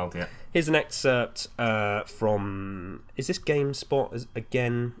as well. Wild, yeah. Here's an excerpt from... Is this GameSpot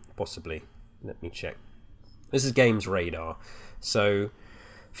again? Possibly. Let me check. This is Games Radar. So,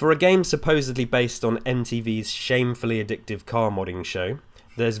 for a game supposedly based on MTV's shamefully addictive car modding show,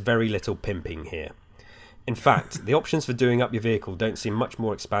 there's very little pimping here. In fact, the options for doing up your vehicle don't seem much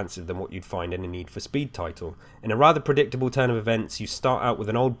more expansive than what you'd find in a Need for Speed title. In a rather predictable turn of events, you start out with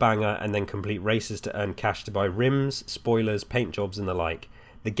an old banger and then complete races to earn cash to buy rims, spoilers, paint jobs and the like.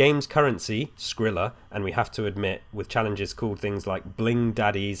 The game's currency, Skrilla, and we have to admit, with challenges called things like Bling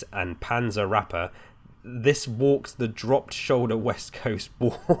Daddies and Panzer Rapper, this walks the dropped shoulder West Coast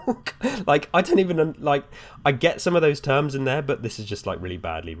walk. I don't even, I get some of those terms in there, but this is just, really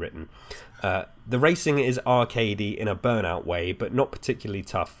badly written. The racing is arcadey in a burnout way, but not particularly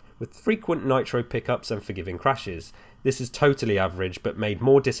tough, with frequent nitro pickups and forgiving crashes. This is totally average, but made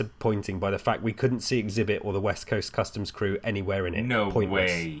more disappointing by the fact we couldn't see Exhibit or the West Coast Customs crew anywhere in it. No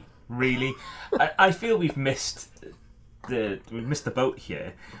Pointless. way. Really? I feel we've missed the boat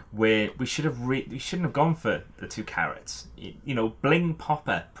here, where we shouldn't have gone for the 2 carrots. You know, Bling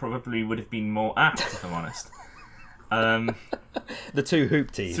Popper probably would have been more apt, if I'm honest. The 2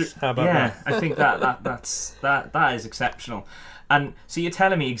 hoopties. How about that? I think that is exceptional. And so you're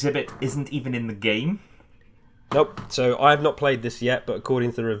telling me Exhibit isn't even in the game? Nope. So I have not played this yet, but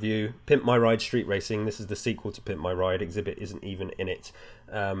according to the review, Pimp My Ride Street Racing, this is the sequel to Pimp My Ride. Exhibit isn't even in it,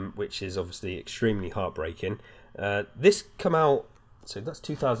 which is obviously extremely heartbreaking. This come out, so that's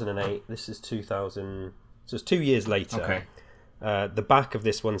 2008. This is 2000. So it's 2 years later. Okay. The back of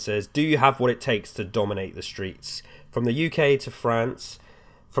this one says, "Do you have what it takes to dominate the streets? From the UK to France,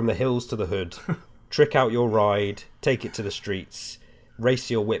 from the hills to the hood. Trick out your ride, take it to the streets,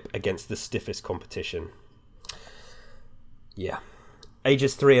 race your whip against the stiffest competition." Yeah.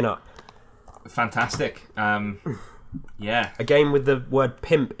 Ages 3 and up. Fantastic. Yeah. A game with the word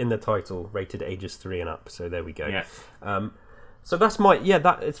pimp in the title, rated ages 3 and up. So there we go. Yeah. So that's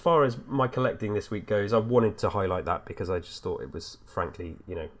that as far as my collecting this week goes, I wanted to highlight that because I just thought it was, frankly,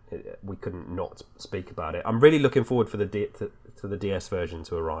 we couldn't not speak about it. I'm really looking forward for to the DS version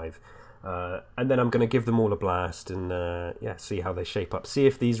to arrive. And then I'm going to give them all a blast and see how they shape up. See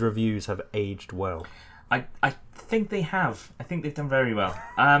if these reviews have aged well. I think they have. I think they've done very well.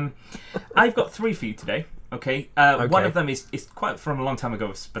 I've got 3 for you today. Okay. One of them is quite from a long time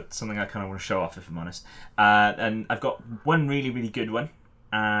ago, but something I kind of want to show off, if I'm honest. And I've got one really, really good one,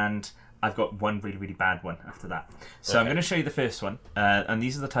 and I've got one really, really bad one after that. So I'm going to show you the first one, and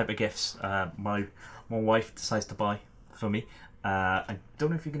these are the type of gifts my wife decides to buy for me. I don't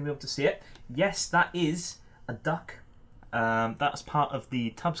know if you're going to be able to see it. Yes, that is a duck. That's part of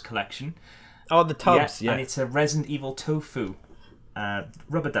the Tubbs collection. Oh, the Tubbs, yeah. And it's a Resident Evil Tofu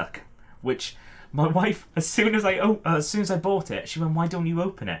rubber duck, which My wife, as soon as I bought it, she went, "Why don't you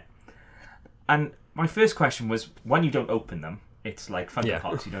open it?" And my first question was, one, you don't open them. It's like Funko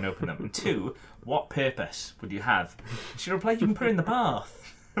Pops, you don't open them. And two, what purpose would you have? She replied, "You can put it in the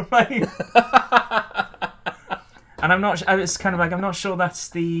bath." Right? And I was kind of like, I'm not sure that's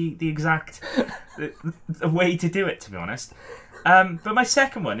the exact the way to do it, to be honest. But my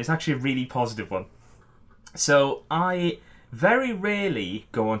second one is actually a really positive one. So I very rarely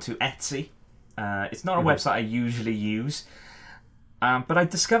go onto Etsy. It's not a website I usually use. But I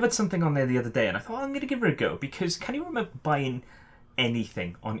discovered something on there the other day, and I thought, I'm going to give it a go, because can you remember buying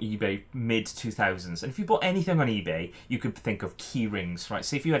anything on eBay mid-2000s? And if you bought anything on eBay, you could think of key rings, right?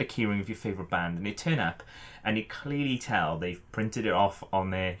 Say if you had a key ring of your favourite band, and they turn up, and you clearly tell they've printed it off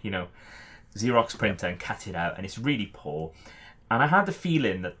on their, Xerox printer and cut it out, and it's really poor. And I had the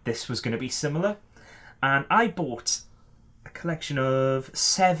feeling that this was going to be similar. And I bought a collection of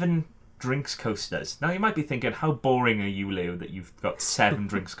 7 drinks coasters. Now you might be thinking, how boring are you, Leo, that you've got 7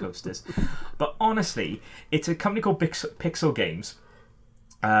 drinks coasters? But honestly, it's a company called Pixel Games.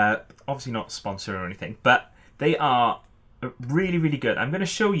 Obviously not a sponsor or anything, but they are really, really good. I'm going to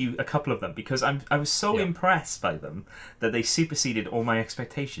show you a couple of them because I was so impressed by them that they superseded all my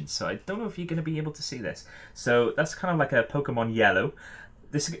expectations. So I don't know if you're going to be able to see this. So that's kind of like a Pokemon Yellow.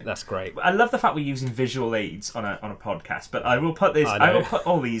 That's great. I love the fact we're using visual aids on a podcast, but I will put I will put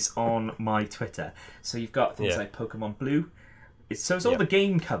all these on my Twitter. So you've got things like Pokemon Blue. It's all the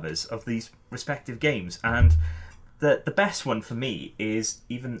game covers of these respective games, and the best one for me is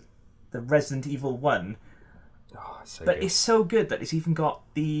even the Resident Evil 1. Oh, it's so but good. It's so good that it's even got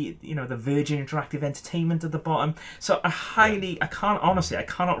the the Virgin Interactive Entertainment at the bottom. So I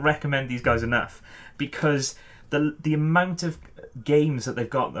cannot recommend these guys enough, because the amount of games that they've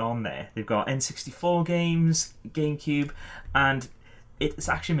got on there. They've got N64 games, GameCube, and it's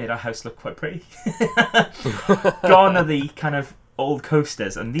actually made our house look quite pretty. Gone are the kind of old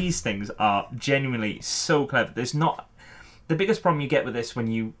coasters, and these things are genuinely so clever. There's not the biggest problem you get with this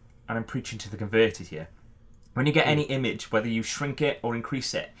and I'm preaching to the converted here. When you get any image, whether you shrink it or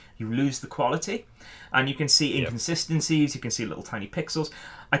increase it, you lose the quality, and you can see inconsistencies. You can see little tiny pixels.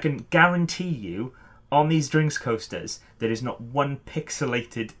 I can guarantee you, on these drinks coasters, there is not one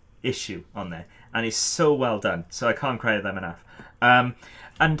pixelated issue on there, and it's so well done. So I can't credit them enough.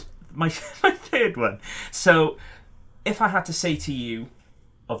 And my third one. So if I had to say to you,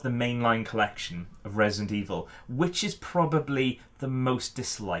 of the mainline collection of Resident Evil, which is probably the most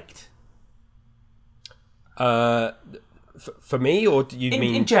disliked? For me, or do you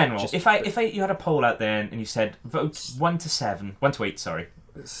mean in general? If you had a poll out there and you said vote 1 to 8, sorry.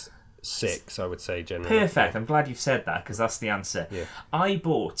 6, I would say generally. Perfect. I'm glad you've said that, because that's the answer. Yeah. I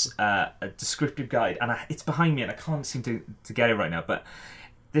bought a descriptive guide, and it's behind me, and I can't seem to get it right now. But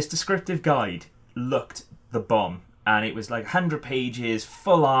this descriptive guide looked the bomb, and it was like 100 pages,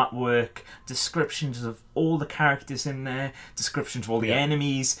 full artwork, descriptions of all the characters in there, descriptions of all the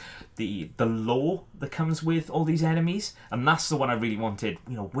enemies, the lore that comes with all these enemies, and that's the one I really wanted.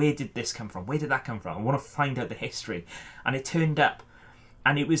 Where did this come from? Where did that come from? I want to find out the history, and it turned up.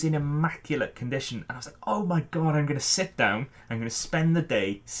 And it was in immaculate condition. And I was like, oh my God, I'm going to sit down. I'm going to spend the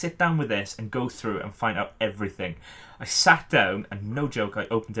day, sit down with this and go through it and find out everything. I sat down and no joke, I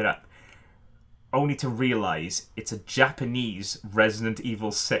opened it up. Only to realise it's a Japanese Resident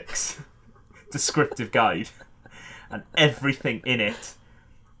Evil 6 descriptive guide. And everything in it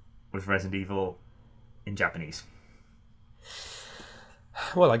was Resident Evil in Japanese.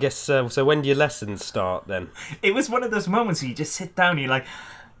 Well, I guess, so when do your lessons start then? It was one of those moments where you just sit down and you're like,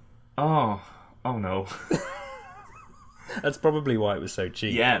 oh no. That's probably why it was so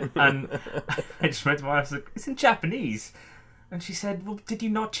cheap. Yeah, and I just went to my wife, I was like, it's in Japanese. And she said, well, did you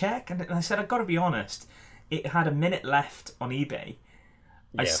not check? And I said, I've got to be honest, it had a minute left on eBay.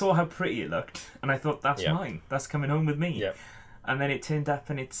 I saw how pretty it looked, and I thought, that's mine. That's coming home with me. Yeah. And then it turned up,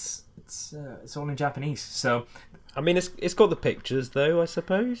 and it's all in Japanese. So, I mean, it's got the pictures, though, I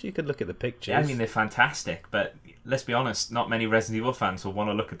suppose. You could look at the pictures. Yeah, I mean, they're fantastic, but let's be honest, not many Resident Evil fans will want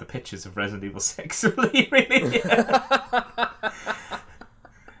to look at the pictures of Resident Evil 6, really.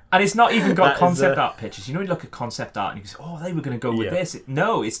 And it's not even got concept art pictures. You look at concept art and you say, oh, they were going to go with this.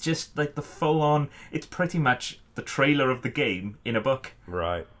 No, it's just like the full-on, it's pretty much the trailer of the game in a book.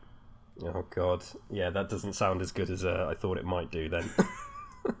 Right. Oh, God. Yeah, that doesn't sound as good as I thought it might do then.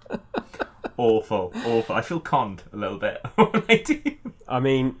 Awful. I feel conned a little bit when I do. I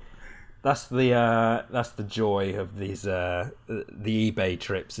mean, that's the joy of these the eBay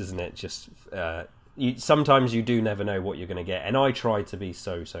trips, isn't it? Just sometimes you do never know what you're going to get, and I try to be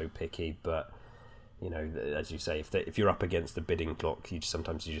so picky, but as you say, if you're up against the bidding clock,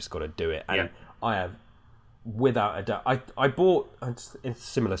 sometimes you just got to do it. And I have, without a doubt, I bought, in a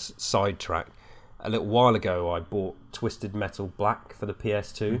similar sidetrack, a little while ago, I bought Twisted Metal Black for the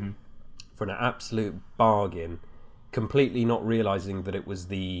PS2 for an absolute bargain, completely not realising that it was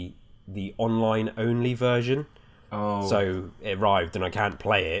the online only version. Oh. So it arrived and I can't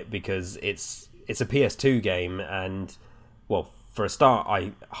play it because it's a PS2 game, and well, for a start,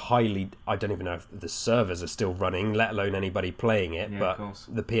 I don't even know if the servers are still running, let alone anybody playing it. But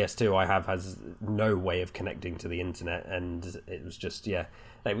the PS2 I have has no way of connecting to the internet, and it was just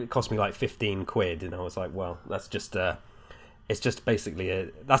it cost me like 15 quid, and I was like, well, that's just it's just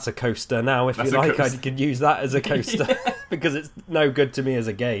basically that's a coaster now, if you like. I could use that as a coaster because it's no good to me as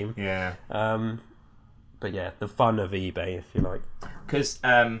a game. Yeah. But yeah, the fun of eBay, if you like. Because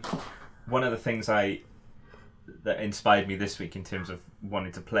one of the things that inspired me this week in terms of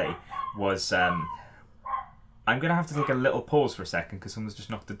wanting to play was I'm going to have to take a little pause for a second because someone's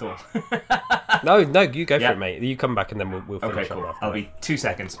just knocked the door. No, you go for it, mate. You come back and then we'll finish cool. up. I'll be 2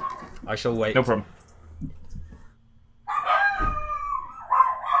 seconds. I shall wait. No problem.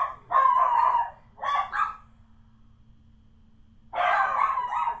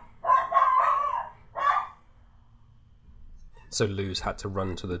 So Lou's had to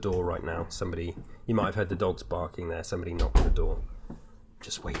run to the door right now. You might have heard the dogs barking there. Somebody knocked on the door.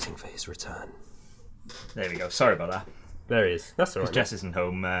 Just waiting for his return. There we go. Sorry about that. There he is. That's all right. Jess isn't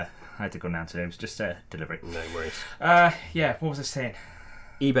home. I had to go down to him. It's just delivery. No worries. What was I saying?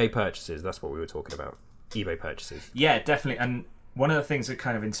 eBay purchases. That's what we were talking about. eBay purchases. Yeah, definitely. And one of the things that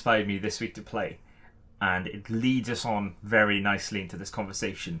kind of inspired me this week to play, and it leads us on very nicely into this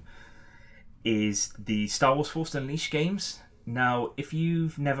conversation, is the Star Wars Force Unleashed games. Now, if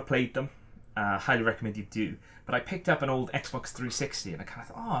you've never played them, highly recommend you do. But I picked up an old Xbox 360 and I kind of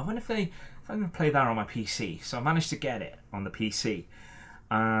thought, I wonder if I'm going to play that on my PC. So I managed to get it on the PC.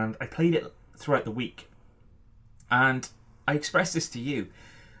 And I played it throughout the week. And I expressed this to you.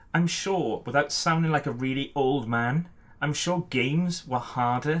 I'm sure, without sounding like a really old man, I'm sure games were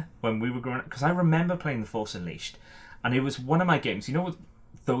harder when we were growing up. Because I remember playing The Force Unleashed. And it was one of my games. You know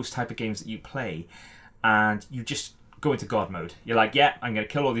those type of games that you play and you just go into God mode. You're like, yeah, I'm going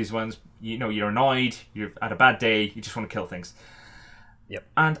to kill all these ones. You're annoyed. You've had a bad day. You just want to kill things. Yep.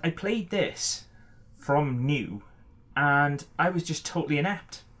 And I played this from new, and I was just totally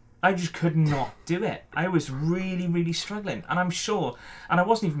inept. I just could not do it. I was really, really struggling. And I'm sure, and I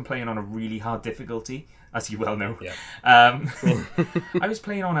wasn't even playing on a really hard difficulty, as you well know. Yeah. I was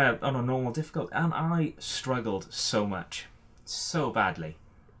playing on a normal difficulty, and I struggled so much. So badly.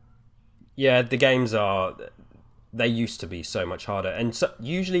 Yeah, the games they used to be so much harder, and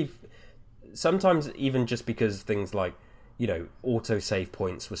sometimes even just because things like auto save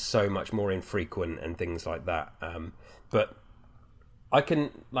points were so much more infrequent and things like that. But I can,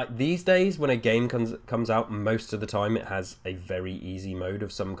 like, these days when a game comes out, most of the time it has a very easy mode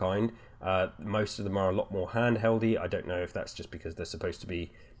of some kind. Most of them are a lot more handheldy. I don't know if that's just because they're supposed to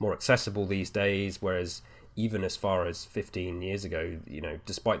be more accessible these days, whereas even as far as 15 years ago,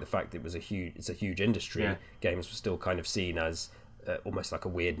 despite the fact it's a huge industry, games were still kind of seen as almost like a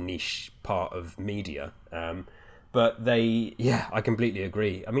weird niche part of media. But I completely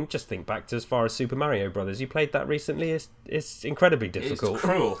agree. I mean, just think back to as far as Super Mario Brothers. You played that recently. It's incredibly difficult.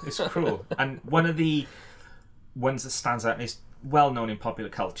 It's cruel. And one of the ones that stands out and is well known in popular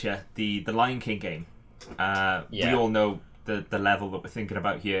culture, the Lion King game. We all know the level that we're thinking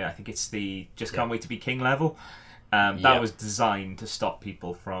about here. I think it's the just can't wait to be king level. That was designed to stop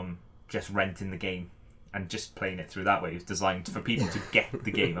people from just renting the game and just playing it through that way. It was designed for people to get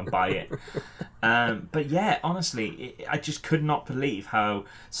the game and buy it. But yeah, honestly, I just could not believe how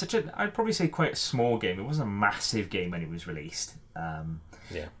I'd probably say quite a small game. It wasn't a massive game when it was released.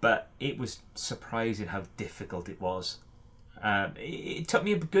 But it was surprising how difficult it was. It took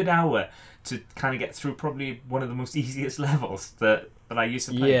me a good hour to kind of get through probably one of the most easiest levels that I used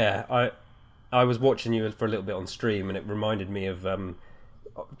to play. Yeah, I was watching you for a little bit on stream, and it reminded me of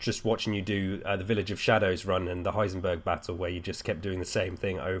just watching you do the Village of Shadows run and the Heisenberg battle, where you just kept doing the same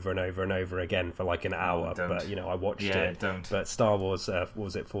thing over and over and over again for like an hour. But I watched it. Don't. But Star Wars,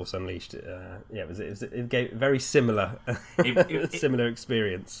 was it Force Unleashed? It gave very similar, similar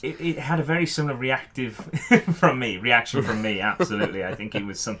experience. It had a very similar reaction from me. Absolutely. I think it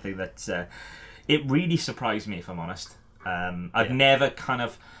was something that it really surprised me, if I'm honest. I've never kind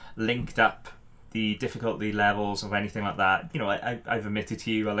of linked up the difficulty levels or anything like that. I've admitted to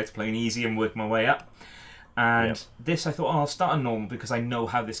you I like to play an easy and work my way up. And this, I thought, I'll start on normal because I know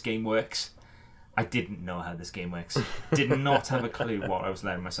how this game works. I didn't know how this game works. Did not have a clue what I was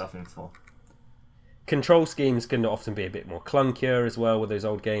letting myself in for. control schemes can often be a bit more clunkier as well with those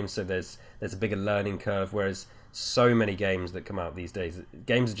old games, so there's a bigger learning curve, whereas so many games that come out these days,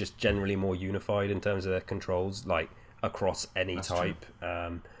 games are just generally more unified in terms of their controls, like across any type.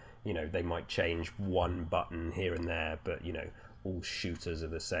 They might change one button here and there, but all shooters are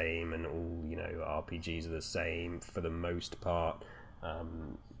the same, and all RPGs are the same for the most part.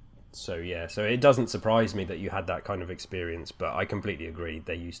 So it doesn't surprise me that you had that kind of experience, but I completely agree,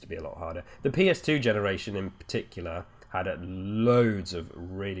 they used to be a lot harder. The PS2 generation in particular had loads of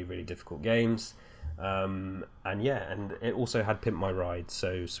really, really difficult games, and it also had Pimp My Ride,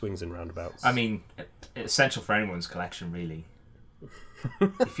 so swings and roundabouts. I mean, essential for anyone's collection, really.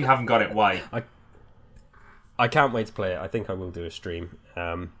 If you haven't got it, why? I can't wait to play it. I think I will do a stream.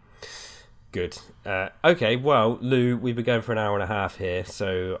 Good. Okay, well, Lou, we've been going for an hour and a half here,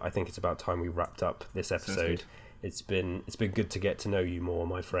 so I think it's about time we wrapped up this episode. It's been good to get to know you more,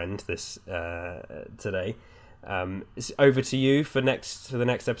 my friend, today. It's over to you for the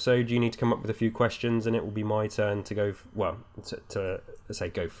next episode. You need to come up with a few questions, and it will be my turn to go. To say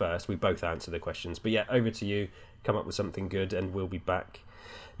go first. We both answer the questions, but yeah, over to you. Come up with something good, and we'll be back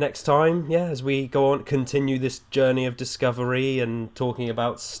next time. Yeah, as we go on, continue this journey of discovery and talking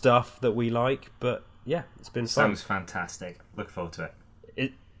about stuff that we like. But yeah, it's been fun. Sounds fantastic. Look forward to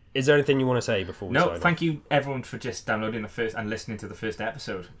it. Is there anything you want to say before we sign off? No, thank you everyone for just downloading the first and listening to the first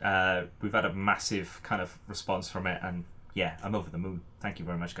episode. We've had a massive kind of response from it, and yeah, I'm over the moon. Thank you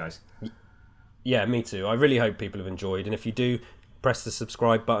very much, guys. Yeah, me too. I really hope people have enjoyed, and if you do, press the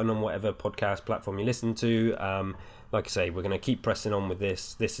subscribe button on whatever podcast platform you listen to. Like I say, we're going to keep pressing on with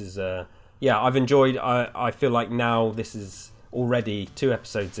this. This is, I've enjoyed. I feel like now this is already 2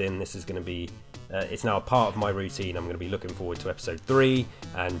 episodes in. This is going to be, it's now a part of my routine. I'm going to be looking forward to episode 3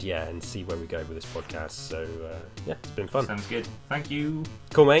 and see where we go with this podcast. So, it's been fun. Sounds good. Thank you.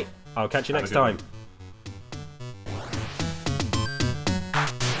 Cool, mate. I'll catch you next time. One.